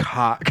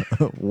cock."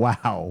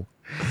 Wow,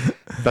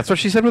 That's what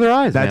she said with her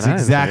eyes. that's man.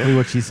 exactly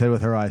what she said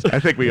with her eyes. I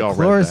think we all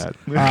Cloris,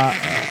 read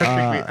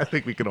that. I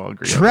think we can all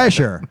agree.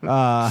 Treasure,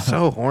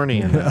 So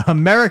horny in that.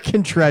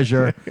 American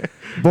treasure,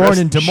 born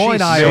in Des Moines,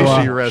 she's-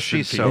 Iowa, she rest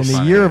she's in so in peace. the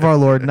funny. year of our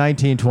Lord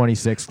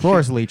 1926.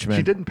 Cloris Leachman.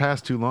 She didn't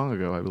pass too long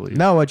ago, I believe.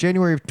 No,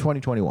 January of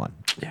 2021.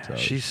 Yeah,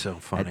 she's so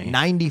At funny.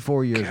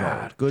 94 years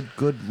God. old.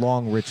 Good,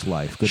 long, rich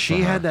life. Good She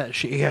for had her. that.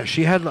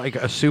 She had like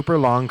a super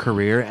long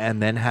career,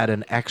 and then had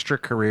an extra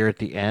career at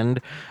the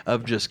end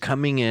of just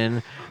coming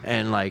in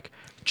and like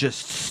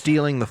just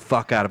stealing the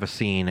fuck out of a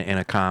scene in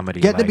a comedy.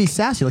 Getting to be like,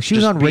 sassy. Like she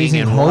was just on being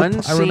Raising in Hope,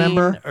 one I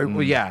remember. scene,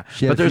 well, yeah,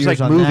 She had but there's a few like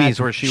years on movies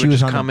that. where she She would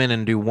was just on come the- in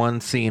and do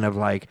one scene of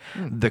like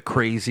the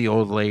crazy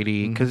old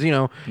lady, because you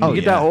get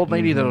yeah. that old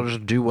lady that'll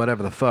just do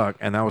whatever the fuck,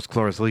 and that was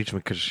Cloris Leachman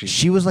because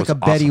She was like a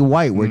Betty awesome.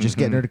 White. We're just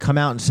getting her to come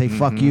out and say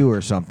 "fuck you"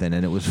 or something,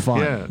 and it was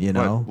fun. Yeah, you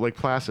know, like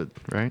Placid,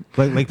 right?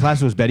 like Lake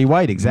Placid was Betty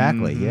White,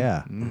 exactly.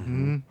 Yeah.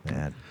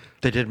 Man.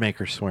 They did make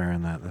her swear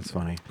in that. That's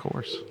funny. Of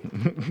course.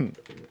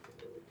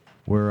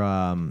 We're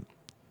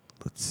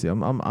let's see.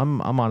 I'm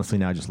honestly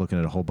now just looking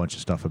at a whole bunch of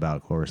stuff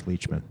about Cloris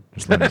Leachman.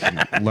 Just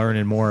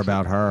learning more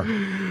about her.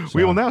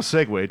 We will now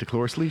segue to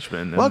Cloris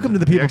Leachman. and Welcome to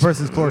the People ex-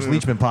 Persons Cloris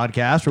Leachman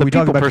podcast, where The we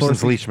talk People about Persons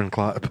Cloris. Leachman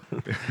Club.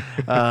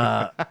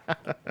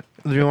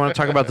 Do you want to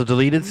talk about the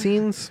deleted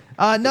scenes?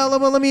 No,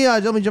 let me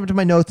jump into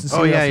my notes and see.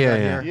 Oh, what yeah, else we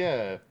yeah, got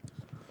yeah.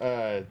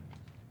 here.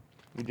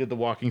 We did the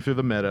walking through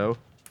the meadow.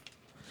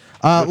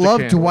 Love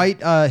candle.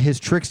 Dwight, his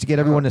tricks to get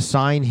everyone to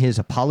sign his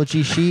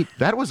apology sheet.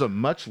 That was a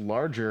much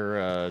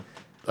larger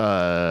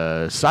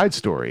side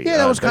story. Yeah,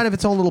 that was kind of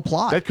its own little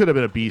plot. That could have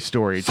been a B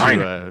story Sign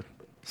too.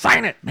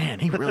 Sign it. Man,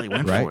 he really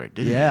went right? for it,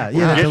 didn't Yeah, he?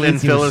 yeah. Getting in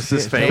Phyllis- he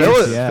was- Phyllis's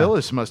face.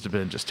 Phyllis must have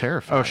been just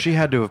terrified. Oh, she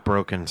had to have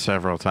broken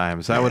several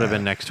times. That would have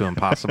been next to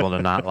impossible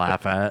to not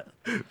laugh at.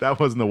 That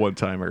wasn't a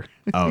one-timer.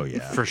 Oh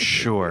yeah. For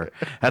sure.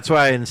 That's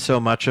why in so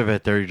much of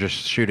it, they're just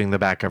shooting the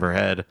back of her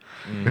head.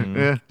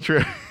 Yeah,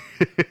 true.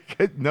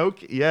 No,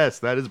 yes,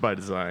 that is by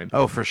design.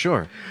 Oh, for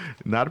sure.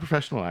 Not a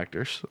professional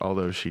actress,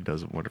 although she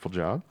does a wonderful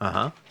job.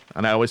 Uh-huh.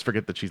 And I always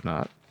forget that she's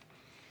not.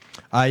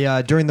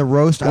 I during the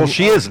roast. Well,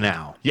 she is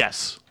now.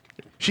 Yes,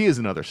 she is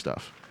in other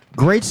stuff.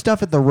 Great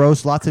stuff at the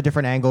roast. Lots of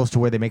different angles to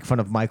where they make fun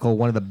of Michael.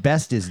 One of the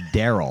best is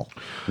Daryl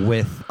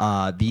with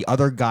the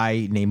other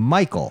guy named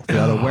Michael, the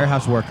other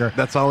warehouse worker.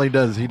 That's all he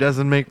does. He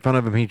doesn't make fun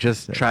of him. He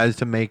just tries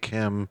to make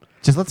him.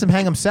 Just lets him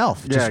hang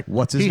himself. Yeah. Just,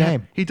 what's his He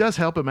name? He does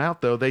help him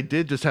out though. They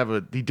did just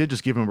he did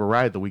just give him a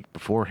ride the week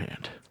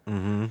beforehand.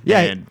 Yeah,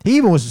 And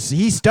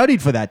he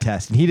studied for that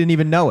test and he didn't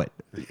even know it.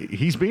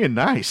 he's being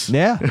nice.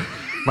 Yeah.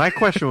 My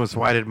question was,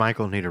 why did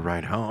Michael need a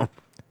ride home?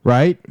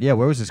 Right? Yeah,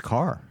 where was his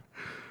car?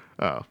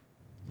 Oh,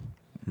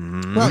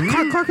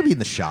 Well, car could be in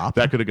the shop.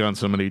 that could have gone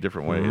so many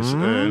different ways.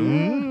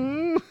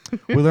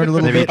 We learned a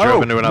little Maybe he bit.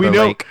 drove into another we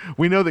know, lake.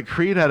 We know that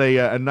Creed had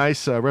a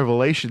nice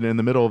revelation in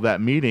the middle of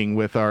that meeting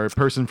with our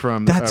person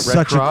from That's Red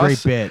such a Cross.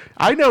 great bit.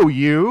 I know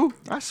you.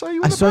 I saw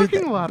you in the saw you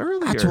parking lot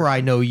earlier. That's where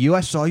I know you.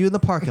 I saw you in the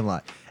parking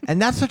lot.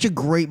 And that's such a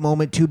great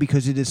moment, too,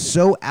 because it is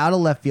so out of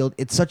left field.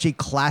 It's such a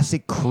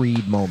classic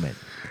Creed moment.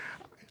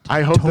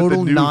 I hope total that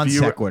the new non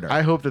viewer, sequitur.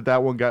 I hope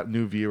that one got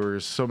new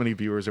viewers. So many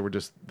viewers that were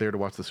just there to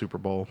watch the Super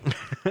Bowl.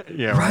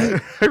 Yeah, Right?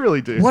 I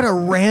really do. What a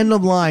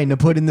random line to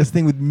put in this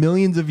thing with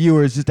millions of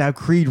viewers, just to have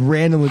Creed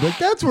randomly be like,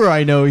 that's where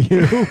I know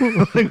you.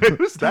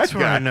 Who's that That's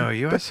where guy? I know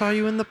you. I saw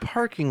you in the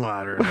parking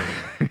lot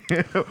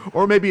earlier.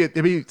 Or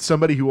maybe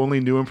somebody who only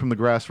knew him from the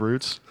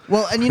grassroots.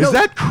 Well, and you know, Is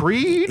that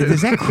Creed?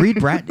 is that Creed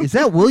Brat? Is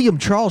that William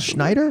Charles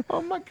Schneider?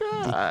 Oh my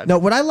God! No,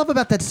 what I love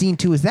about that scene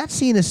too is that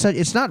scene is such.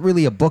 It's not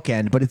really a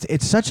bookend, but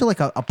it's such a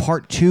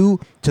part two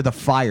to the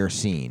fire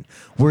scene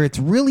where it's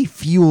really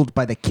fueled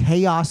by the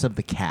chaos of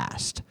the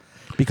cast.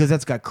 Because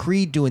that's got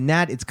Creed doing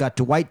that. It's got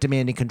Dwight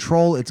demanding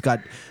control. It's got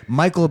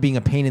Michael being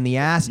a pain in the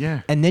ass.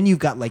 Yeah. And then you've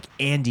got like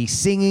Andy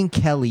singing,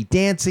 Kelly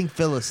dancing,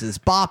 Phyllis is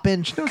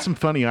bopping. You know some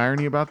funny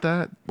irony about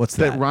that? What's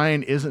that?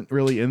 Ryan isn't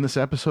really in this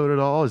episode at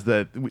all. Is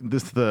that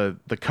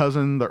the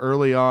cousin, the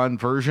early on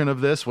version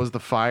of this was the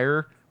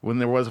fire when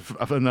there was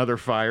another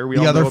fire. We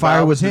The all other know fire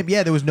about was him.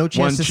 Yeah, there was no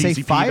chance one to say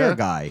cheesy fire pita.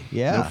 guy.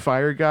 Yeah. No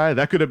fire guy.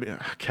 That could have been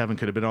Kevin.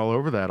 Could have been all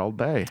over that all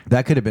day.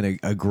 That could have been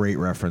a great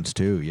reference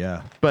too.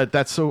 Yeah. But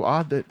that's so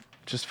odd that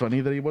just funny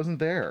that he wasn't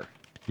there.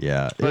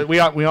 Yeah. But we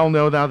all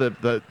know now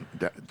that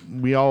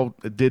we all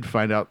did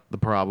find out the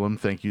problem.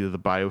 Thank you to the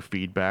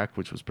biofeedback,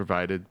 which was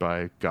provided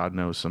by God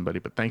knows somebody.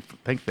 But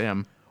thank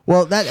them.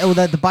 Well, that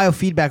the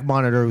biofeedback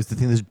monitor was the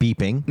thing that was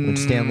beeping when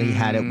Stanley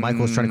had it.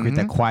 Michael was trying to create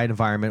that quiet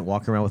environment,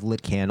 walking around with a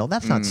lit candle.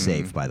 That's not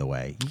safe, by the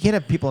way. You can't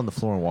have people on the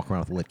floor and walk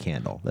around with a lit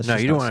candle. That's No,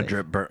 just you don't not want to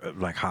safe. drip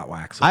like hot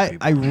wax. On I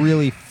people.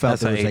 really felt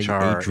That's there was an a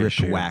HR drip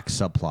issue. wax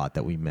subplot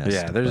that we missed.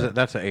 Yeah, but-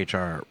 that's an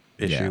HR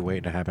issue Yeah.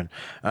 waiting to happen.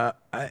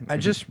 I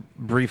just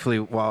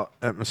briefly,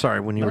 I'm sorry,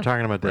 when you were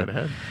talking about right that,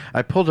 ahead.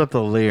 I pulled up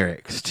the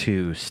lyrics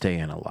to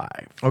 "Staying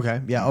Alive." Okay.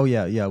 Yeah. Oh,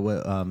 yeah. Yeah.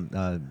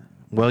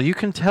 Well, you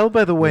can tell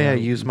by the way I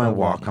use my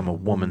walk, I'm a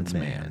woman's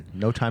man. man.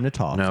 No time to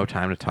talk. No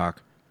time to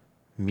talk.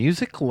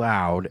 Music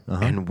loud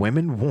and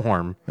women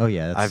warm. Oh,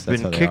 yeah, that's I've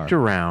been how they kicked are.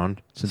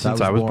 around Since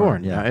since I I was was born,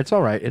 born. yeah. It's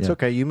all right. It's Yeah.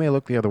 okay. You may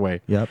look the other way.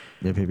 Yep.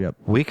 Yep.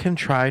 We can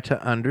try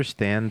to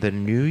understand the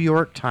New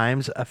York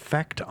Times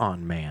effect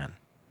on man.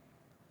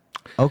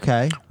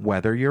 Okay.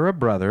 Whether you're a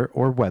brother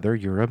or whether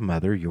you're a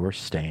mother, you're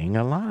staying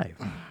alive.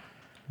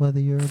 Whether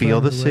you're a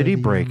Feel the brother, city whether you're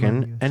a breaking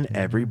mother, you're and staying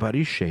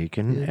everybody's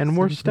shaking Yeah, and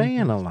we're city staying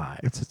breaking. alive.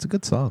 It's a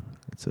good song.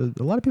 It's a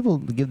lot of people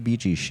give Bee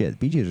Gees shit.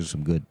 Bee Gees are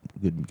some good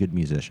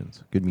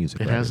musicians. Good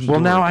music. It writers. hasn't- Well,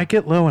 now I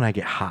get low and I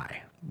get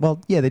high.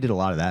 Well, yeah, they did a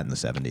lot of that in the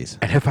 70s.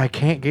 And if I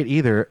can't get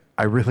either,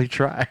 I really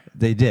try.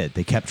 They did.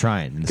 They kept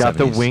trying. In the Got 70s.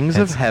 the wings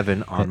of Hence-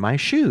 heaven on my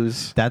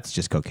shoes. That's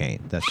just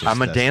cocaine. That's just.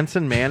 I'm a that's-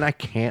 dancing man. I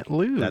can't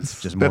lose.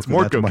 That's just That's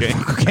more cocaine.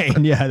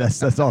 cocaine. Yeah,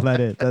 that's all that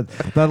is.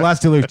 That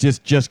last two lyrics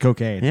just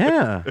cocaine.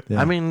 yeah.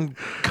 Yeah. I mean,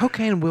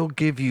 cocaine will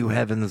give you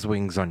heaven's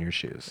wings on your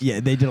shoes.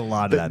 Yeah, they did a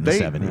lot of that in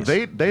the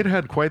 70s. They'd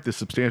had quite the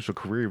substantial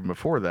career even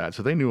before that,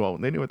 so they knew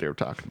what they were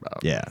talking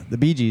about. Yeah, the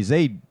Bee Gees,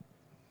 they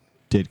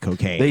did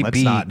cocaine. They Let's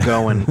be not.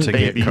 going to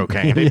get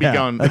cocaine. They'd Yeah, be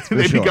going. that's for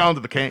They'd sure. be going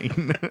to the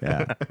cane.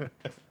 Yeah.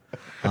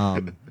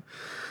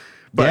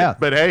 But Yeah.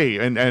 but hey,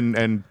 and and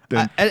a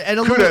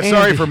kudos, little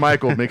sorry Andy. for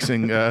Michael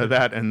mixing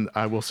that and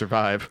I Will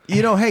Survive.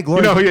 You know, hey,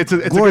 Gloria, It's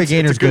a Gloria good,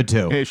 Gaynor's it's a good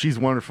too. Hey, she's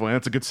wonderful, and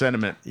it's a good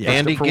sentiment.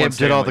 Andy For Gibb one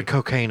did all the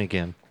Stanley. cocaine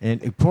again.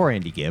 And poor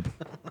Andy Gibb.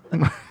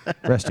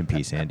 Rest in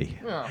peace, Andy.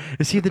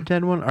 Is he the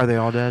dead one? Are they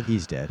all dead?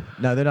 He's dead.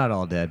 No, they're not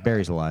all dead.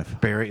 Barry's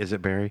alive. Barry, is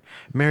it Barry?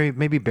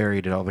 Maybe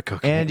Barry did all the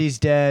cooking. Andy's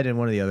dead, and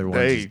one of the other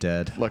ones Hey, is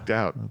dead. lucked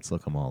out. Let's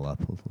look them all up.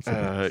 Let's look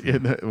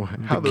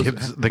up.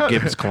 The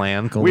Gibbs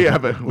clan. We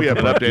have an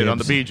update Gibbs. on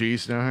the Bee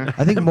Gees now.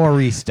 I think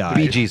Maurice died.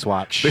 Bee Gees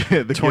watch. The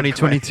Gibbs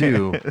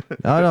 2022.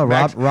 No,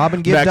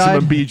 Robin Gibb Maximum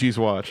died. Bee Gees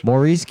watch.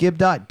 Maurice Gibb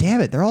died. Damn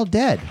it, they're all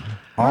dead.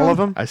 All of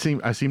them? I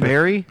see.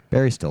 Barry?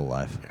 Barry's still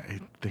alive. I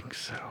think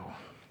so.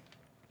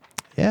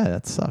 Yeah,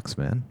 that sucks,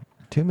 man.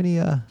 Too many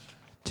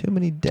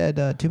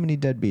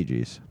dead Bee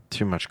Gees.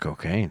 Too much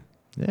cocaine.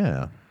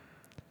 Yeah.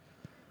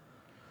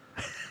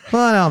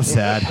 Well, now I'm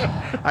sad.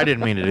 I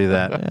didn't mean to do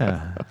that.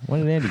 Yeah.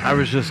 When did Andy? I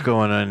was just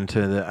going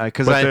into the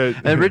because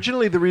But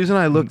originally the reason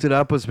I looked it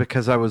up was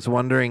because I was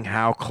wondering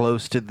how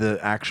close to the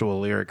actual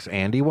lyrics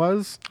Andy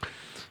was.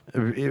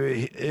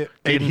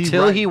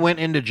 Until he went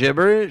into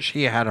gibberish,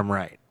 he had him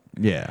right.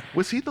 Yeah.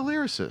 Was he the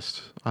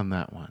lyricist on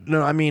that one?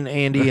 No, I mean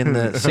Andy in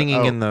the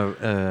singing in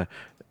the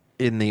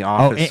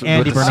office.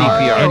 Andy with the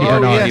Bernard. CPR. Andy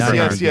Bernard. yes, Bernard,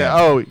 yes, yeah.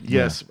 yeah. Oh,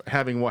 yes.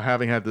 Having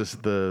had this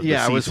the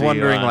Yeah, I was CC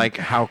wondering on. like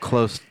how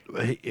close,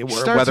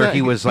 Starts whether at-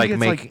 he was like gets,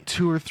 making.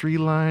 2 or 3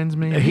 lines,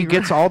 maybe. He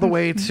gets all the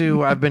way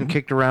to "I've been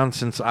kicked around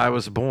since I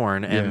was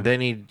born," and Yeah. then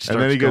he and starts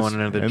then he going goes,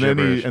 into the and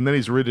gibberish. then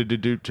he's ready to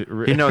do.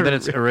 You know, then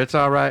it's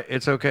all right,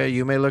 it's okay.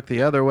 You may look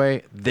the other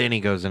way. Then he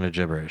goes into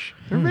gibberish,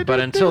 but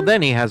until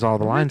then, he has all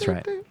the lines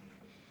right.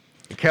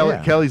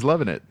 Yeah. Kelly's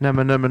loving it.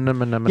 Numma numma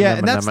numma numma Yeah,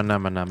 and numma that's-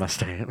 numma numma numma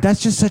stay.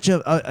 That's just such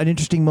an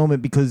interesting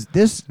moment because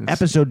this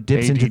episode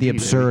dips into the ADD,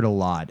 absurd a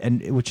lot,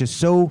 and which is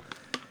so.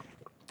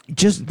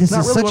 Just this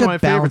Not is really such one of a my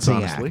favorites,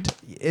 balancing honestly. act.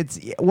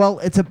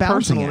 It's a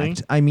balancing Personally.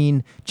 act. I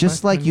mean,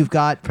 just like you've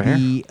got Fair.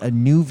 the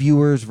new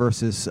viewers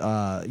versus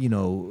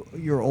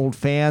your old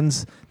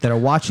fans that are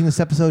watching this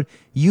episode.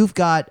 You've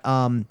got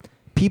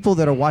people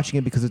that are watching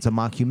it because it's a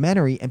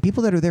mockumentary, and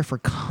people that are there for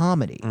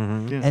comedy,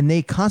 Yeah. and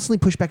they constantly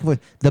push back and forth.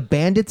 The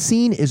bandit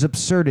scene is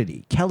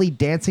absurdity. Kelly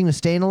dancing to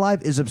 "Staying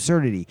Alive" is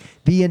absurdity.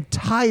 The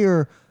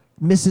entire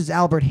Mrs.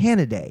 Albert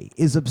Hannah Day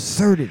is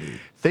absurdity.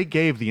 They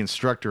gave the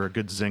instructor a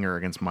good zinger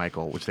against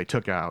Michael, which they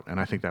took out, and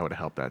I think that would have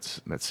helped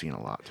that scene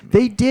a lot to me.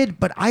 They did,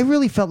 but I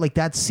really felt like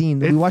that scene.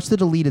 We watched the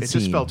deleted It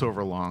scene. just felt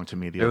over long to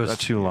me. It was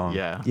too long.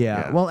 Yeah.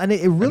 Yeah. Well, and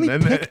it really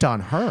And then- picked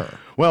on her.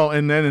 Well,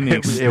 and then in the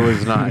It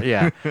was not.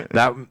 Yeah,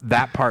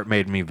 that part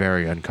made me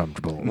very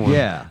uncomfortable.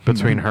 Yeah.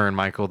 between her and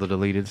Michael, the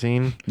deleted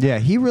scene. Yeah,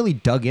 he really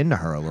dug into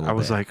her a little bit. I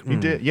was like, he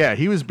did. Yeah,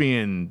 he was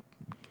being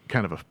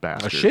kind of a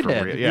bastard. for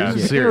shithead. real. He Yeah,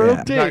 was a serious.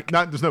 hero dick.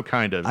 Not there's no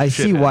kind of. I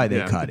see why they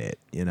yeah. cut it,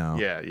 you know.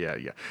 Yeah.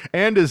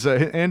 And his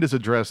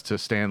address to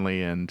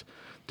Stanley and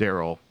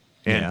Daryl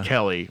and Yeah.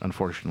 Kelly,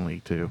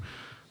 unfortunately, too,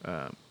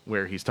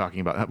 where he's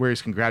talking about where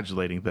he's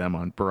congratulating them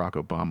on Barack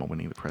Obama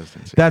winning the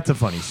presidency. That's a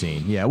funny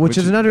scene. Yeah, which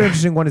is another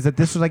interesting one is that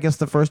this was, I guess,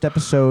 the first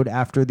episode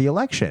after the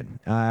election.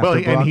 After well,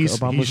 and Barack he's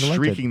Obama was elected.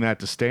 shrieking that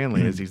to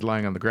Stanley as he's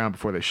lying on the ground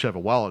before they shove a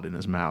wallet in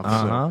his mouth. so-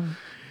 Uh-huh.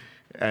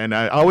 And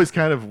I always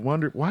kind of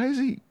wondered, why is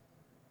he?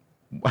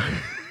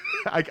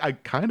 I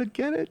kind of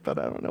get it, but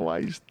I don't know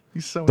why he's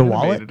so The animated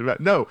wallet? about.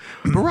 No,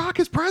 Barack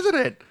is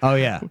president. Oh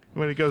yeah.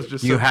 When he goes,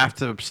 just you so- have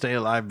to stay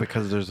alive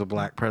because there's a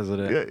black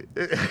president.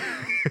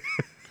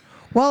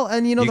 Well,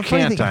 and You the funny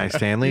can't thing, die,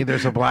 Stanley.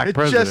 There's a black It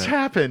president. just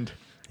happened.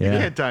 Yeah. You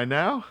can't die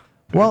now.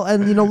 Well,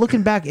 and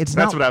looking back, it's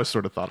That's not. what I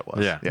sort of thought it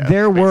was. Yeah.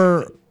 There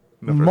were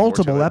No further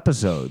multiple more to it.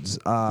 episodes.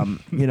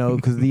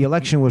 Because the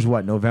election was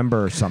what,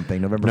 November or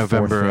something, November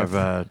 4th,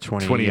 5th,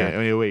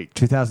 28.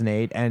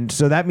 2008, and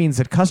so that means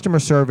that customer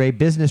survey,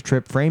 business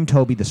trip, Frame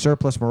Toby, The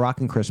Surplus,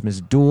 Moroccan Christmas,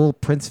 Duel,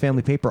 Prince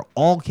Family Paper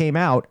all came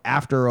out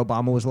after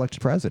Obama was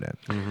elected president.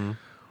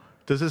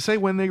 Does it say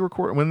when they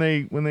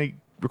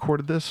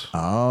recorded this?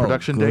 Oh,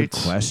 production good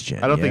dates.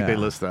 question. I don't think Yeah. they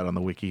list that on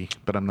the wiki,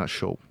 but I'm not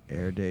sure.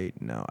 Air date?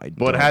 No, I.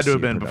 Well, it don't had to see have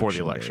a been before the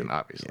production election, date.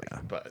 obviously. Yeah.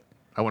 But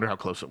I wonder how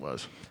close it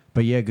was.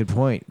 But yeah, good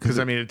point. Because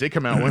I mean, it did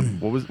come out when?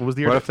 What was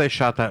the year? What if they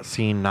shot that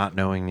scene not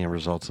knowing the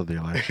results of the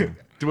election?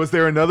 Was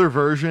there another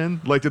version?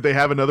 Like, did they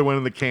have another one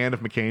in the can if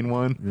McCain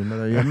won?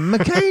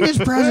 McCain is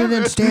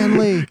president,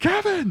 Stanley.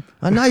 Kevin.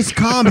 A nice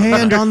calm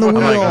hand on the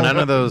wheel. Like, none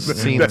of those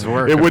scenes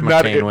work. It would if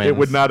not. McCain It wins.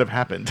 would not have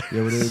happened.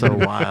 So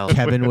wild.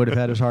 Kevin would have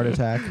had his heart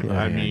attack.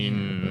 I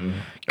mean,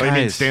 I mean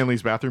Guys.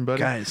 Stanley's bathroom buddy.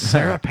 Guys,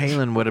 Sarah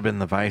Palin would have been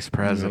the vice oh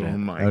president.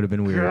 my That would have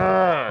been weird.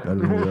 God. That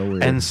would have been real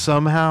weird. And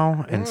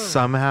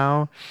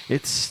somehow,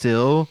 it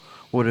still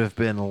would have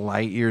been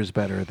light years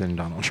better than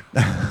Donald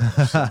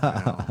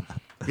Trump.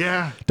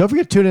 Yeah. don't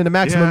forget to tune in to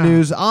Maximum Yeah.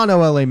 News on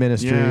OLA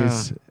Ministries.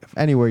 Yeah.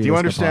 Anywhere you Do you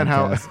listen to understand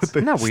how podcasts. the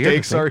Isn't that weird to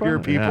stakes think are about here,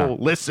 it? people? Yeah.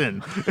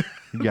 Listen.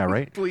 Yeah,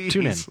 right? Please.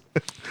 Tune in.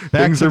 Back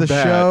Things to are the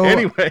bad. show.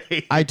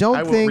 Anyway, I don't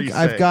will think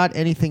I've re-say. got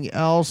anything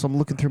else. I'm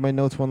looking through my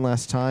notes one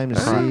last time to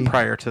see.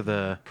 Prior to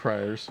the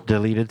priors.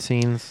 deleted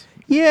scenes.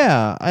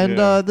 Yeah, and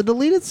Yeah. the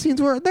deleted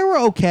scenes were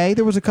okay.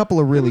 There was a couple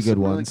of really good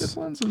ones. Good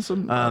ones and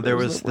some There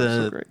was that weren't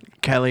so the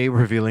great. Kelly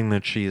revealing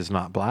that she is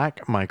not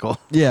black. Michael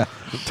Yeah,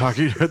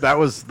 talking. That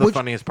was the Which-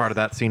 funniest part of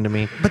that scene to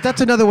me. but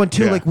that's another one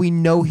too. Yeah. Like we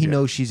know he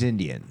knows she's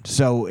Indian,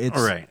 so it's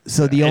Right.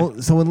 So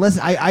so unless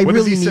I What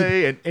really does he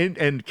need say?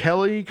 And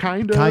Kelly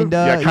kind of.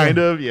 Kinda, Yeah, kind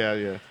yeah. of.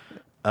 Yeah.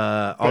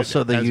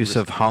 Also, the as use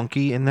of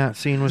honky in that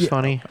scene was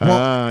funny.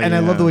 Well, and I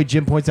love the yeah. way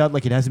Jim points out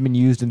like it hasn't been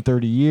used in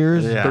 30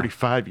 years. Yeah.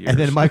 35 years. And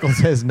then Michael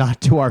says,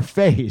 "Not to our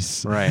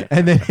face." Right.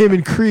 And then him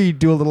and Creed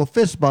do a little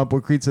fist bump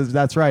where Creed says,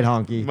 "That's right,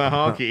 honky." My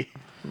honky.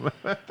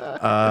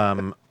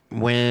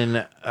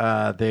 When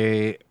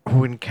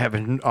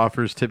Kevin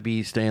offers to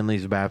be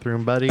Stanley's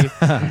bathroom buddy,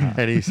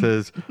 and he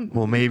says,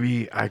 "Well,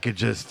 maybe I could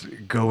just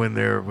go in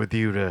there with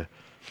you to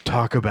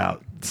talk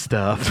about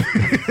stuff."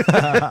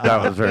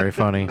 That was very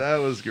funny. That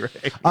was great.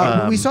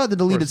 We saw the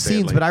deleted poor Stanley.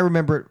 scenes, but I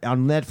remember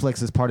on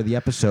Netflix as part of the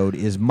episode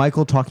is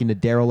Michael talking to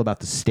Daryl about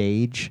the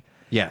stage.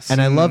 Yes.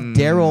 And I love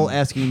Daryl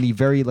asking the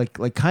very like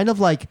kind of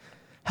like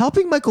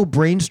helping Michael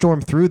brainstorm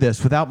through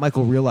this without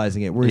Michael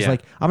realizing it. Where he's Yeah.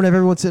 like, "I'm gonna have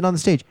everyone sitting on the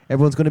stage.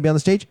 Everyone's gonna be on the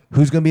stage.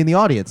 Who's gonna be in the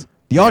audience?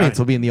 The audience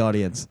will be in the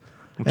audience."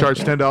 We'll charge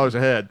 $10 a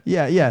head.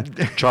 Yeah, yeah.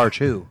 Charge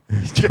who?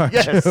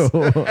 Yes.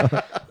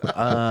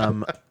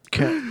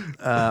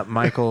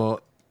 Michael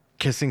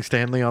kissing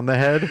Stanley on the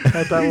head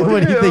at that one.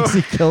 When he thinks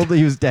he killed,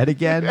 he was dead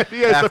again.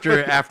 Yes.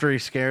 after he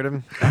scared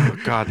him. Oh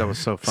God, that was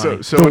so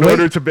funny. So in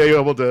order to be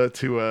able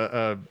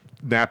to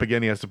nap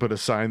again, he has to put a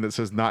sign that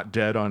says "Not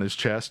dead" on his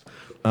chest.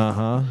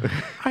 Uh-huh.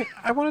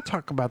 I want to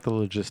talk about the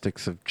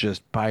logistics of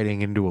just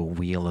biting into a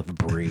wheel of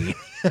brie.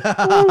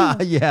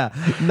 Yeah,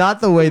 not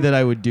the way that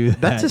I would do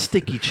that. That's a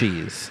sticky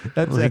cheese.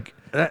 That's like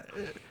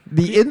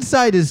the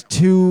inside is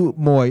too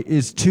moist,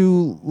 is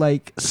too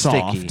like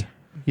soft, sticky.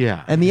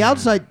 Yeah. and the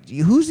outside.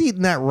 Who's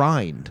eating that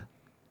rind?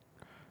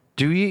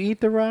 Do you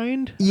eat the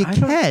rind? You I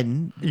don't-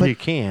 can, but You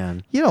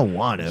can. you don't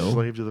want to.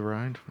 Slave to the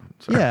rind.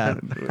 Sorry. Yeah,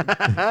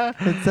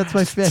 that's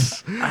my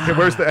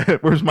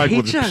Where's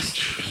Michael?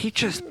 He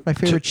just my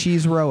favorite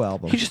Cheese Row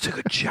album. He just took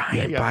a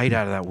giant Yeah. bite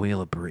out of that wheel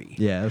of brie.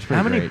 Yeah, it was How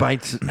pretty many great.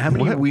 bites? How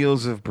many What?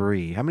 wheels of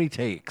brie? How many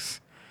takes?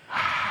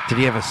 Did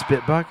he have a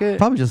spit bucket?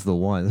 Probably just the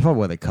one. That's probably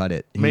why they cut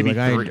it. He's Maybe like,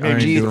 I ain't- three. I ain't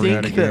Do you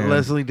doing think that again.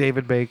 Leslie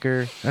David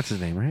Baker? That's his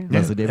name, right?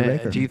 Leslie David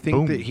Baker. Do you think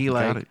Boom, that he got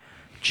like it.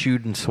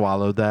 chewed and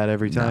swallowed that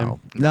every time?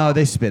 No,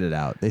 they spit it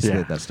out. They spit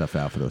Yeah. that stuff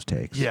out for those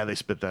takes. Yeah, they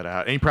spit that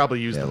out, and he probably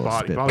used Yeah, a the little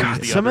body. spit. Probably God,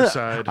 used the some other of the-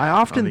 side. I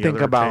often on the think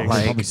other about, takes. They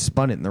like- probably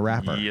spun it in the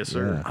wrapper. Yes,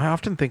 sir. Yeah. I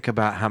often think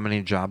about how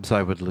many jobs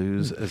I would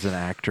lose as an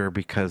actor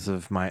because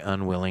of my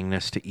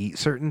unwillingness to eat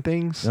certain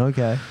things.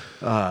 Okay.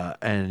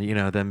 And you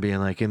know, them being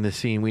like, in the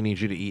scene, we need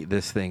you to eat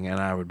this thing, and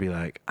I would be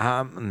like,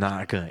 I'm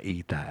not gonna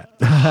eat that.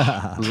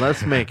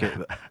 Let's make it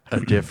a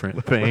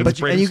different thing. But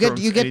and you get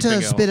brainstorms to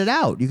anything spit it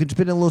out. You can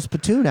spit in a little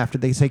spittoon after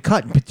they say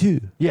cut.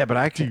 Spittoon. yeah, but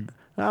I can.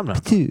 I'm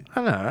not. Two.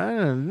 I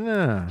don't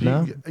know.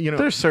 No? You know,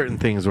 There's certain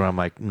things where I'm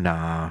like,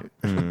 nah,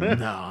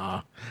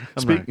 nah.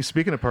 I'm not-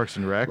 speaking of Parks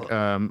and Rec, if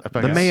I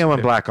the got- mayo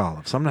and black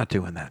olives. I'm not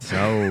doing that.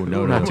 Scene.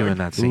 No, I'm not doing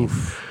that scene.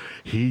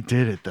 He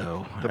did it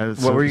though.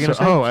 what were you gonna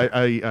say?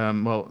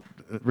 Oh, well,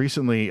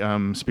 recently,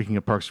 speaking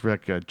of Parks and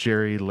Rec,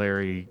 Jerry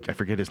Larry, I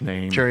forget his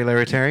name. Jerry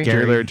Larry Terry.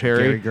 Jerry Larry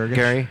Terry.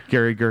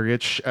 Gary.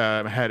 Gergich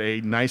had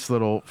a nice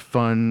little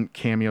fun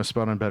cameo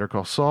spot on Better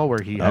Call Saul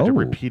where he had to Oh.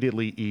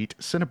 repeatedly eat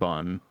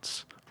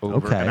Cinnabons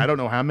over. Okay. And I don't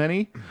know how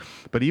many,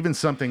 but even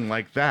something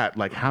like that,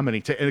 like how many,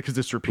 because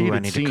it's Ooh, repeated I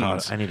need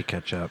scenes. to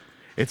catch up.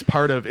 It's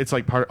part of, it's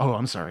like part, oh,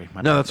 I'm sorry.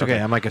 My No, bad. that's okay.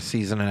 I'm like a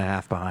season and a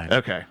half behind.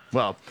 Okay.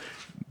 Well,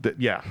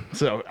 yeah.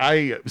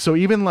 So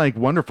even like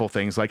wonderful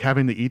things like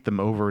having to eat them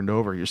over and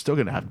over, you're still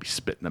gonna have to be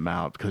spitting them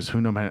out because who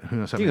knows how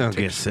You're many gonna get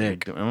takes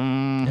sick. You're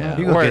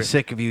You're gonna get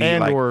sick if you eat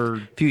like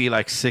if you eat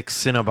like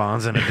 6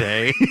 Cinnabons in a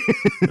day.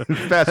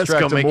 fast That's track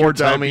gonna to make more your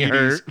tummy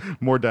diabetes.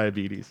 More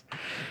diabetes.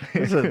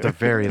 It's at the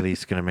very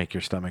least going to make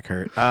your stomach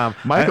hurt.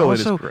 Michael, I it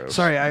is also, gross.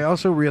 Sorry, I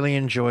also really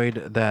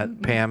enjoyed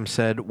that Pam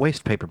said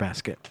waste paper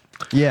basket.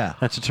 Yeah.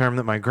 That's a term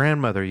that my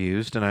grandmother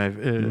used, and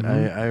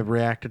I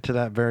reacted to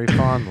that very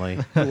fondly.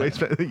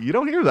 You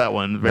don't hear that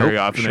one very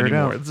Nope, often sure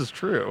anymore. don't. This is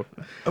true.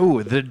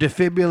 Oh, the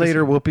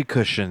defibrillator whoopee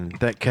cushion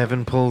that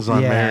Kevin pulls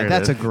on Yeah, Meredith.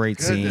 that's a great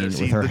scene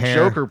Goodness, with her the hair.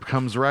 Joker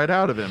comes right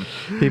out of him.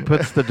 He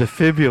puts the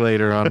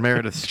defibrillator on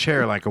Meredith's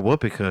chair like a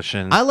whoopee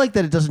cushion. I like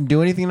that it doesn't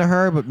do anything to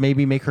her, but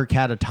maybe make her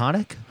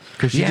catatonic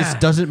because she Yeah. just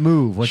doesn't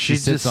move when she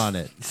sits just- on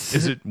it.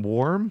 Is it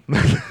warm?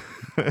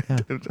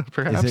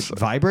 Perhaps. Is it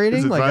vibrating?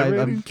 Is it like vibrating?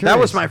 I'm curious. That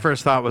was my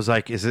first thought. Was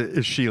like,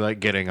 is she like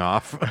getting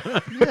off?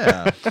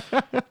 Yeah.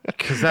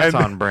 Because that's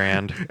And- on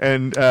brand.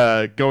 And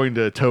going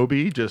to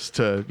Toby just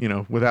to,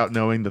 without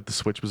knowing that the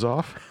switch was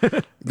off.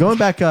 Going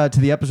back to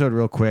the episode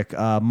real quick,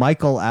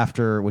 Michael,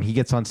 after when he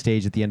gets on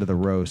stage at the end of the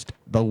roast,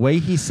 the way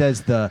he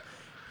says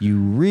you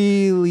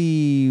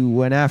really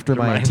went after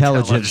my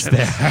intelligence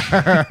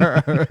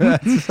there.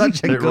 That's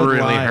such a It good really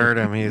line. hurt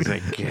him. He's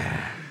like,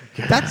 yeah.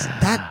 That's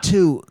that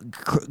too.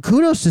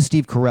 Kudos to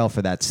Steve Carell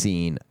for that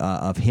scene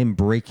of him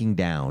breaking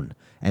down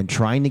and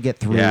trying to get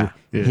through Yeah.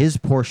 his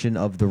portion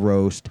of the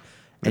roast.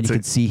 and you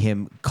can see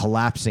him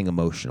collapsing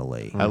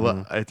emotionally. I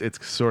love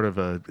it's sort of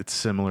it's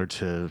similar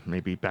to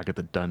maybe back at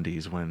the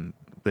Dundies when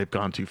they've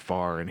gone too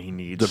far and he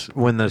needs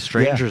When the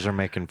strangers are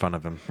making fun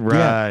of him.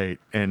 right,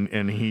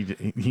 and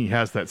he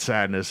has that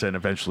sadness, and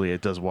eventually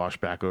it does wash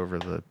back over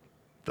the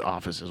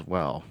office as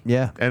well.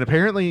 Yeah. And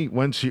apparently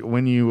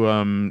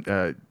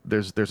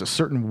there's a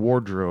certain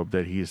wardrobe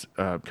that he's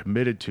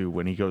committed to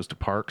when he goes to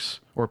parks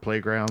or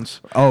playgrounds,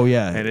 Oh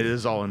yeah, and it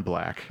is all in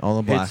black. all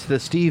in black. It's the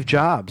Steve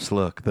Jobs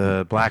look,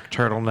 the black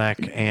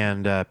turtleneck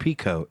and pea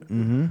coat.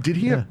 Did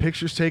he have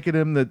pictures taken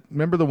him that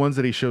remember the ones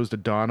that he shows to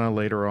Donna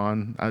later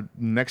on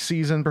next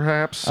season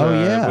perhaps? Oh,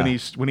 yeah. when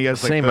he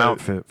has like Same the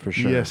outfit for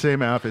sure. Yeah,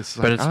 same outfit. It's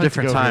But like, it's I like to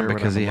different go time here when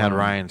because I'm he had alone.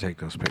 Ryan take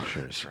those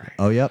pictures. Right.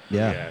 Oh yep,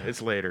 Yeah, yeah.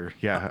 it's later.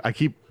 Yeah,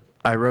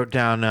 I wrote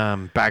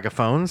down bag of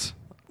phones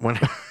when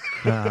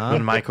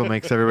when Michael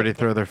makes everybody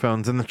throw their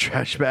phones in the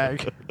trash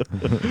bag.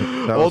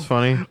 That was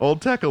funny.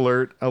 Old tech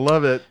alert. I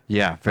love it.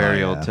 Yeah,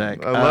 very Oh, old yeah.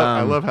 tech.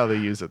 I love how they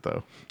use it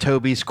though.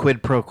 Toby's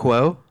quid pro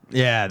quo.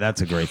 Yeah,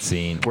 that's a great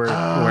scene. Where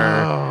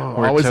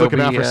always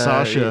looking out for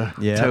Sasha.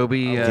 Yeah,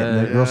 Toby,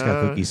 getting the Girl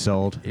Scout yeah. cookies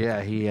sold.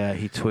 Yeah,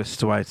 he twists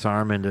Dwight's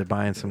arm into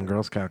buying some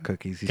Girl Scout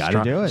cookies. He's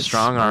Gotta do it.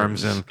 Strong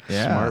arms and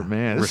Yeah. Smart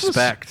man.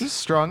 Respect. This is a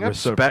strong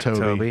episode. respect, for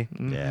Toby.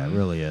 Yeah, it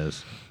really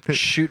is.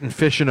 Shooting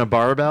fish in a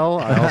barbell.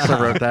 I also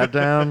wrote that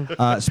down.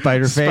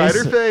 Spider face.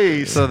 Spider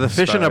face. So the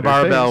fish in a Spider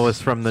barbell face.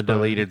 was from the Spider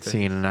deleted face.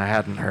 scene, and I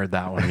hadn't heard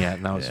that one yet,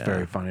 and that was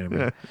very funny to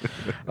me.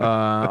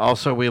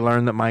 Also, we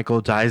learned that Michael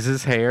dyes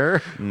his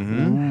hair.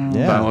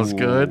 Yeah. That was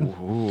good.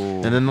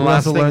 And then the We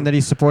last also thing. learned that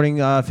he's supporting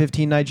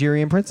 15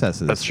 Nigerian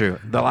princesses. That's true.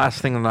 The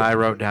last thing that I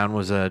wrote down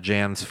was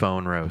Jan's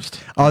phone roast.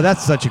 Oh,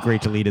 that's such a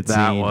great deleted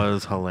That scene.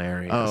 was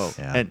hilarious. Oh,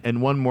 Yeah.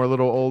 and one more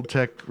little old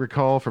tech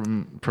recall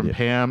from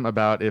Pam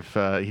about if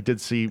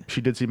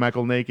she did see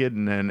Michael naked,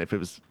 and then if it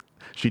was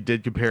she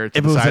did compare it to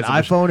If it the was size an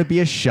of iPhone, it'd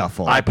be a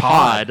shuffle.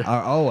 iPod. An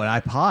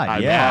iPod.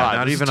 iPod. Yeah.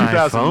 not This is even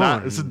 2009.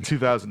 iPhone. This is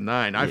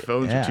 2009.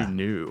 iPhones Yeah. are too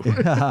new.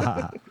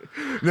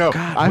 No,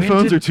 God, when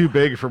iPhones did- are too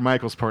big for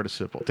Michael's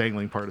participle,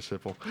 dangling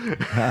participle.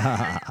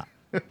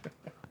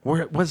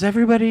 Was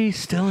everybody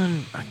still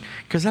in?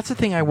 Because that's the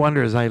thing I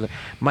wonder is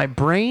my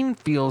brain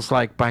feels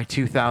like by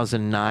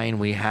 2009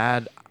 we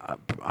had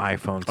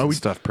iPhones and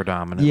stuff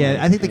predominantly. Yeah,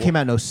 I think they came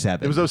out in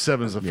 07. It was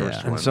 07 as the first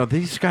Yeah. one. And so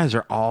these guys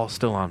are all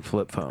still on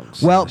flip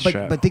phones. Well, in the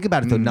show. but think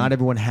about it though. Not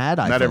everyone had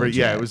iPhones.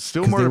 yeah, yet, it was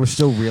still 'cause more- They were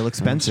still real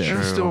expensive. It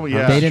was True. still,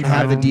 yeah, They didn't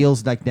have the true.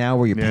 deals like now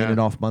where you're paying Yeah. it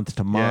off month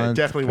to Yeah, month.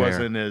 it definitely Fair.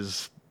 wasn't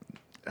as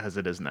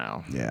it is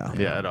now. Yeah.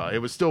 Yeah, at all.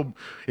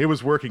 It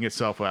was working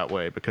itself that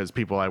way because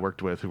people I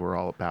worked with who were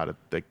all about it,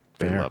 they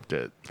Fair. loved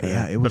it.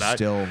 Yeah, it was But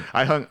still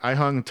I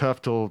hung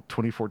tough till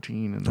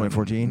 2014. And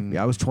 2014.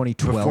 Yeah, I was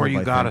 2012. before you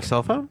I got a think.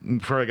 cell phone.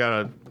 before I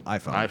got an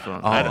iPhone. iPhone.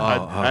 Oh,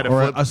 I had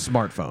or flip, a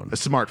smartphone. a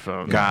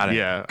smartphone. Got it.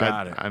 Yeah,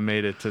 Got it. I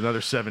made it to another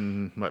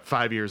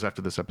 5 years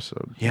after this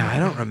episode. Yeah, I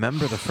don't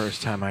remember the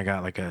first time I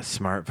got like a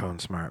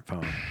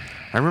smartphone.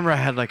 I remember I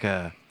had like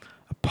a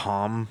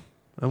Palm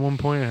at one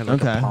point. I had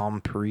like Okay. a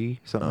Palm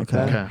Pre, something Okay.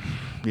 like that. Okay.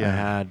 Yeah. I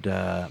had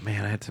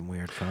I had some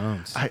weird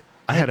phones.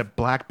 I had a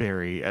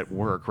BlackBerry at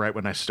work right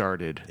when I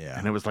started, Yeah.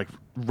 and it was like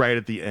right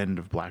at the end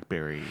of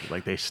BlackBerry.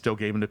 Like they still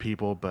gave them to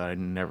people, but I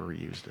never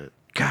used it.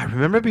 God,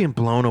 remember being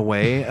blown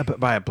away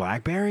by a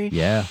BlackBerry?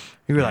 Yeah.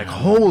 You were like,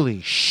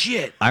 holy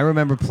shit. I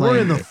remember playing.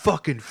 We're in the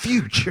fucking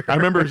future. I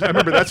remember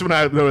that's when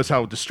I noticed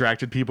how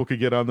distracted people could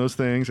get on those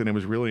things, and it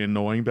was really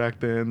annoying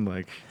back then.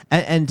 Like,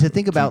 and to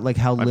think about like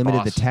how My limited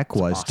boss. the tech It's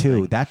a was boss too.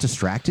 thing. That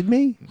distracted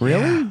me.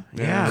 Really?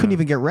 Yeah. Couldn't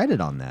even get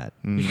Reddit on that.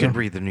 You could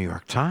read the New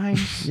York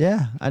Times.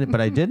 Yeah, but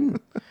I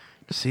didn't.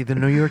 See the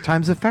New York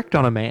Times effect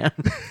on a man.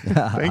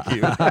 thank you.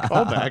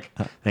 Call back.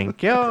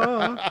 Thank you.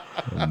 Oh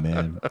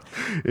man.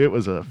 It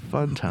was a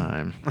fun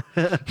time.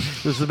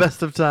 It was the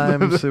best of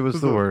times. It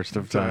was the worst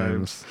of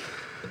times.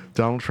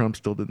 Donald Trump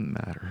still didn't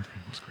matter.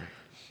 It was great.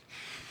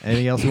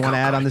 Anything else you want to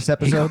add on this He's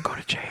episode? gonna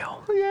go to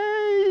jail.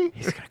 Yay!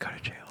 He's gonna go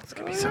to jail. It's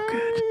gonna be so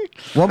good.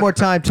 One more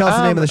time, tell us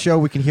the name of the show.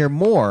 We can hear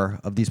more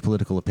of these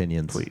political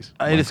opinions. Please.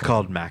 It is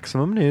called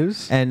Maximum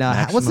News. And what's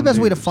the Maximum best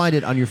way to News. find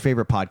it on your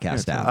favorite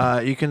podcast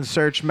app? You can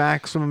search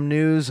Maximum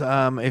News.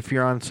 If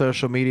you're on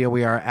social media,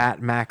 we are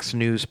at Max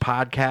News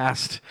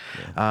Podcast.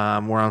 We're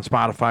on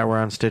Spotify, we're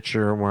on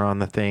Stitcher, we're on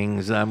the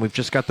things. We've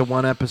just got the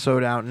one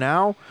episode out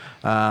now,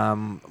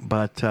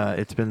 but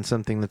it's been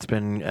something that's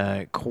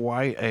been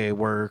quite a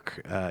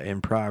work in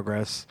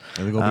progress.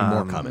 There's going to be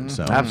more coming.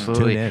 So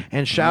Absolutely. tune in.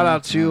 And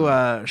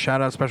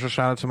special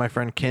shout out to my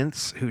friend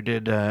Kintz who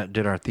did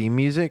our theme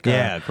music.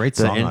 Yeah, great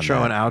the song on intro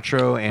that. and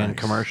outro and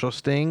commercial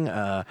sting.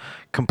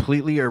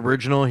 Completely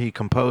original. He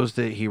composed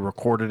it. He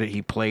recorded it.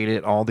 He played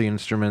it. All the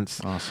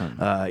instruments. Awesome.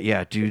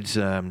 Yeah, dude's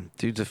a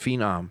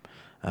phenom.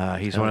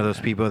 He's one of those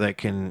people that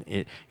can.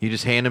 You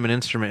just hand him an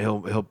instrument,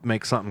 he'll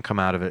make something come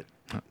out of it.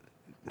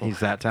 He's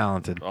that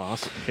talented.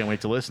 Awesome. Can't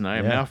wait to listen. I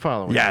am Yeah. now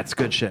following. Yeah, it's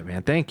good shit,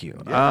 man. Thank you.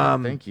 Yeah,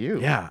 thank you.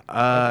 Yeah.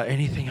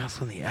 Anything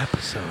else on the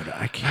episode?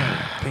 I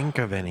can't think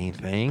of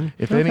anything.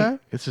 If Okay. any,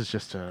 this is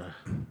just a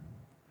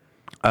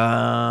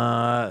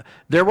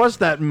There was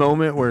that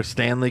moment where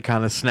Stanley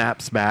kind of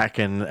snaps back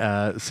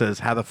and says,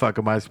 "How the fuck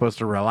am I supposed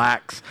to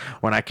relax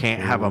when I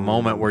can't have a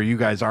moment where you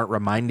guys aren't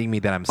reminding me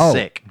that I'm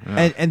sick?"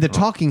 And the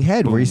talking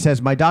head where he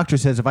says, "My doctor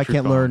says if I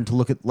can't learn to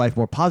look at life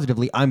more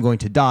positively, I'm going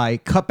to die."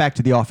 Cut back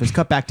to the office.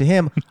 Cut back to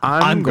him.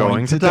 I'm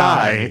going to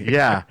die.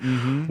 Yeah.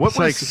 What It's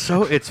like was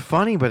so. It's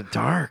funny but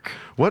dark.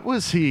 what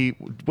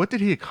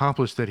did he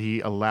accomplish that he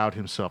allowed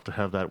himself to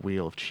have that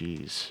wheel of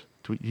cheese?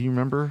 Do you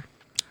remember?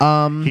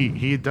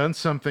 He had done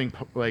something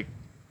like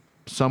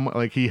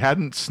he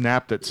hadn't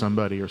snapped at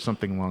somebody or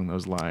something along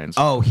those lines.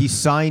 Oh, he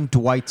signed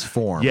Dwight's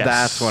form. Yes.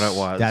 That's what it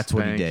was. That's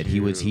what he Thank did.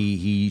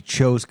 He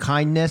chose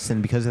kindness,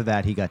 and because of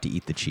that, he got to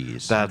eat the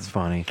cheese. That's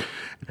funny.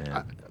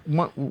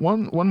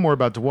 One more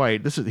about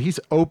Dwight. He's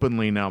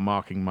openly now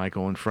mocking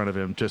Michael in front of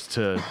him, just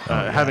to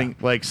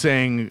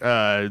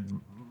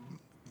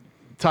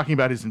talking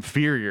about his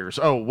inferiors.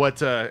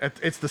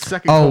 It's the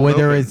second. Oh, cold where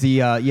there open, is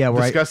the right.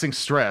 discussing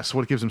stress,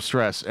 what gives him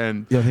stress,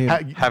 and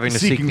Having to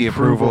seek the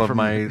approval of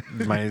my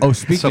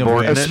speaking of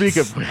subordinates. Speak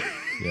of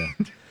Yeah.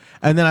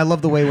 And then I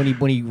love the way when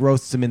he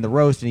roasts him in the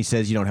roast, and he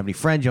says, "You don't have any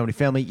friends, you don't have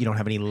any family, you don't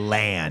have any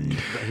land."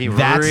 He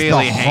That's really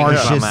the hangs on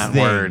harshest that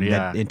thing word,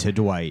 yeah. into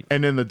Dwight.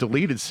 And in the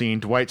deleted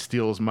scene,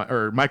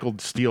 Michael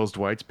steals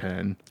Dwight's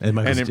pen, And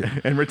Michael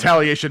in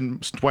retaliation,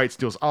 Dwight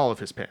steals all of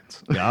his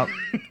pens. Yep.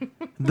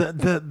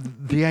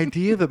 The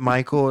idea that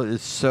Michael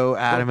is so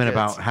adamant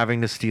pens. about having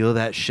to steal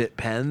that shit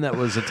pen that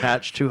was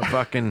attached to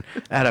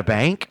at a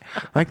bank,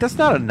 like that's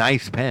not a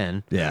nice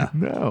pen. Yeah.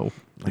 No,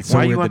 Like, so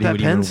why do weird you want that he that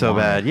would pen even so want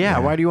bad? it. Yeah, Yeah.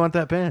 why do you want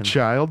that pen?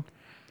 child.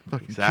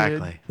 Fucking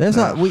Exactly. kid. There's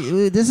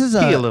this is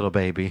Be a little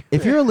baby.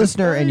 If you're a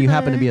listener and you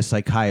happen to be a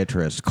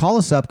psychiatrist, call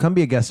us up. Come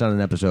be a guest on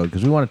an episode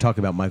because we want to talk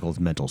about Michael's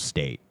mental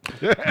state.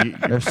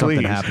 There's something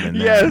Please. happening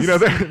there. Yes. You know,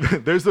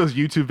 there's those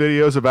YouTube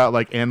videos about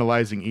like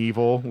analyzing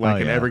evil,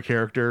 like in yeah. every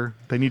character.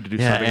 They need to do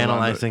Yeah, something. along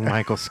analyzing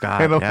Michael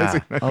Scott.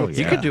 Analyzing yeah. Oh,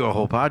 You yeah. could do a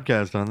whole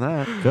podcast on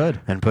that.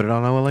 Good. And put it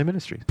on OLA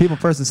Ministries. People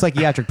Person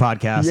Psychiatric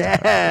Podcast.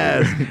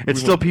 Yes.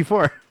 It's still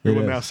P4. We It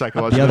will is. now The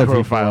psychologically other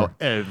profile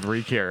P4.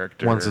 every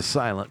character. One's a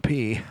silent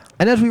P.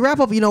 And as we wrap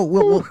up,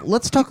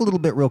 let's talk a little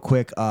bit real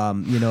quick.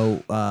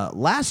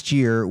 Last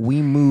year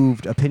we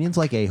moved Opinions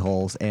Like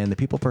A-Holes and the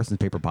People Persons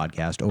Paper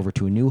podcast over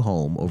to a new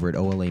home over at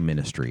OLA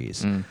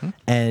Ministries.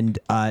 And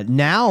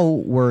now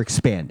we're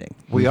expanding.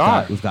 We've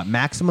got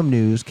Maximum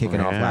News kicking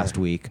off last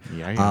week.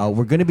 Yeah.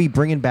 We're going to be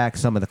bringing back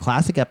some of the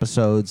classic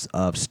episodes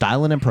of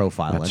Stylin' and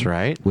Profiling. That's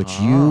right. Which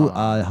you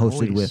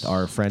hosted nice. with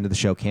our friend of the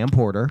show, Cam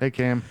Porter. Hey,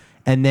 Cam.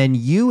 And then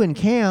you and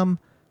Cam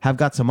have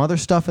got some other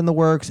stuff in the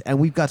works, and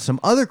we've got some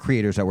other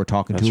creators that we're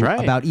talking That's to right.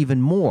 about even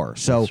more.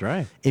 So That's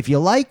right. if you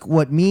like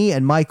what me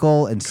and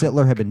Michael and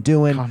Sittler have been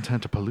doing,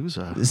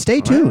 Content-a-palooza. stay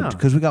tuned Wow.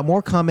 because we got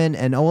more coming,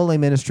 and OLA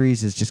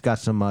Ministries has just got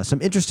some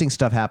interesting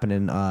stuff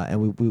happening,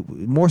 and we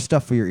more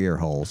stuff for your ear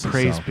holes.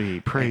 Praise So- be.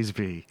 Praise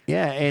be.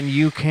 Yeah, and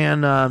you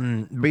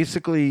can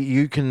basically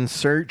you can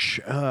search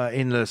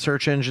in the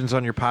search engines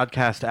on your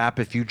podcast app.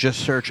 If you just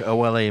search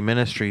OLA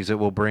Ministries, it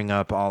will bring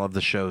up all of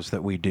the shows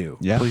that we do.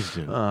 Yeah. Please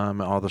do.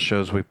 All the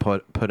shows we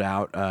put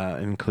out,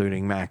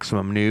 including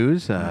Maximum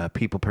News,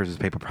 People Persons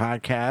Paper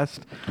Podcast,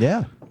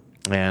 Yeah.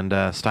 and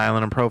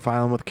Styling and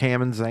Profiling with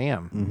Cam and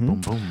Zam.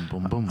 Boom, boom,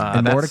 boom, boom.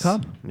 And more to That's-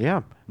 come.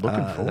 Yeah,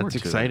 Looking forward That's to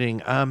it.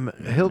 exciting.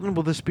 Hilton,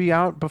 will this be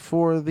out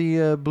before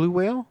the Blue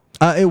Whale?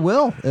 It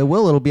will.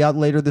 It'll be out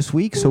later this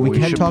week, so we We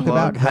can should talk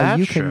plug about how that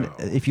you can, show.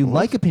 if you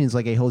like Opinions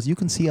Like A-Holes, you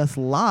can see us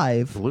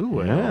live Blue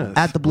Whale. Yes.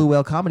 at the Blue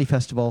Whale Comedy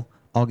Festival,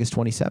 August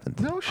 27th.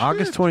 No shit.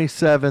 August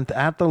 27th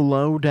at the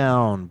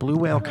Lowdown Blue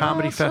Whale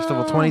Comedy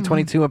Festival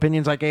 2022.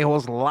 Opinions Like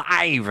A-Holes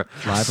live.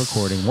 Live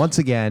recording once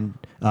again,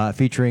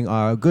 featuring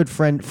our good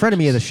friend of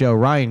me of the show,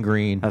 Ryan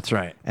Green. That's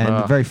right.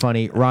 And very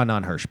funny,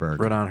 Ronan Hirschberg.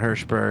 Ronan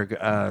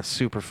Hirschberg,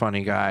 super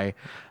funny guy.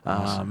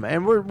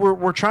 And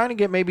we're trying to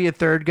get maybe a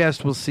third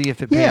guest. We'll see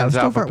if it Yeah, pans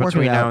let's go out for it, work it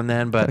between now out. and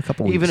then. Got a But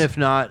couple even weeks. if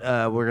not,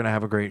 we're going to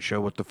have a great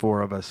show with the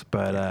four of us.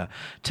 But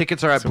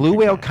tickets are at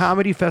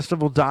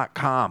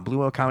BlueWhaleComedyFestival.com.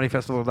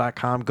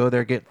 BlueWhaleComedyFestival.com. Go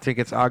there, get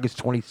tickets August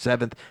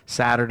 27th,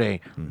 Saturday,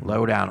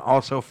 Lowdown.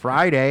 Also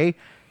Friday,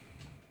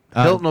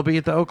 Hilton will be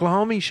at the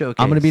Oklahoma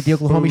Showcase. I'm going to be at the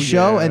Oklahoma Oh,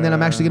 show, and then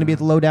I'm yeah. actually going to be at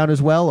the Lowdown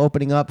as well,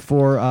 opening up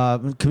for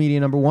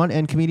comedian number 1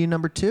 and comedian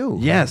number 2.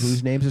 Yes.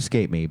 Whose names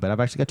escape me, but I've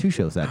actually got 2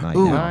 shows that night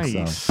Ooh, now.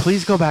 nice. So.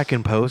 Please go back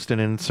and post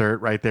and insert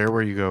right there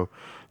where you go,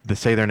 they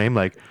say their name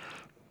like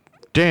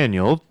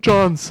Daniel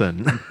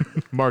Johnson.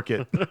 Mark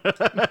it.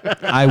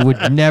 I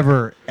would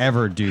never,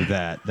 ever do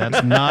that.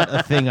 That's not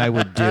a thing I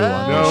would do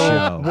on the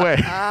show. No way.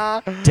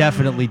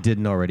 Definitely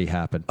didn't already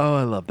happen. Oh,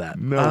 I love that.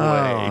 No oh, way.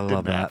 I It love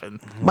didn't that. happen.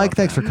 Mike,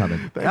 thanks for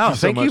coming.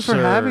 Thank you much, for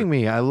sir. having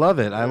me. I love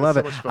it. I love so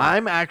it. much fun.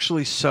 I'm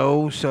actually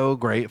so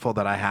grateful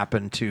that I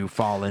happened to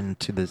fall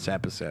into this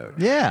episode.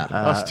 Yeah.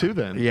 Us too,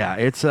 then. Yeah,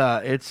 it's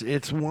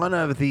one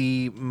of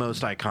the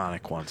most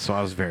iconic ones. So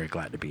I was very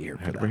glad to be here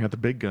for Had to that. bring out the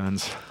big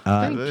guns.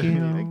 Thank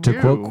you.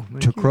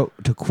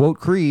 To quote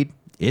Creed,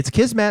 it's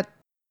Kismet.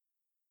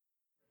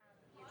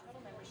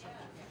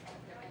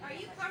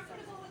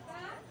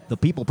 The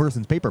People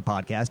Persons Paper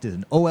podcast is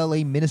an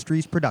OLA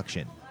Ministries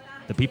production.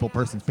 The People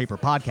Persons Paper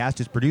podcast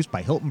is produced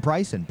by Hilton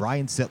Price and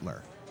Brian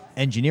Sittler.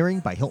 Engineering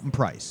by Hilton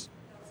Price.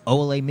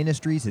 OLA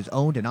Ministries is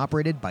owned and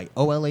operated by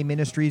OLA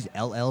Ministries,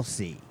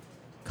 LLC.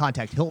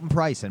 Contact Hilton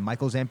Price and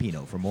Michael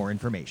Zampino for more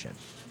information.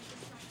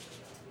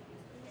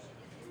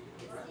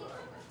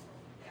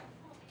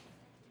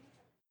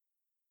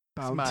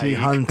 Bounty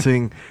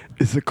hunting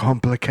is a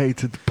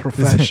complicated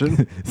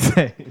profession.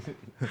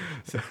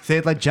 Say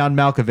it like John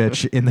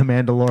Malkovich in The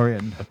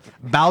Mandalorian.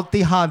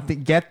 Bounty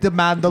hunting. Get the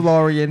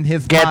Mandalorian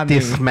his Get money.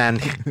 this man,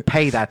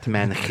 pay that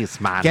man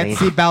his money. Get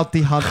the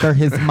bounty hunter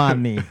his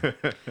money.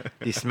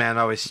 This man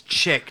always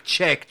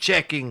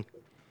checking.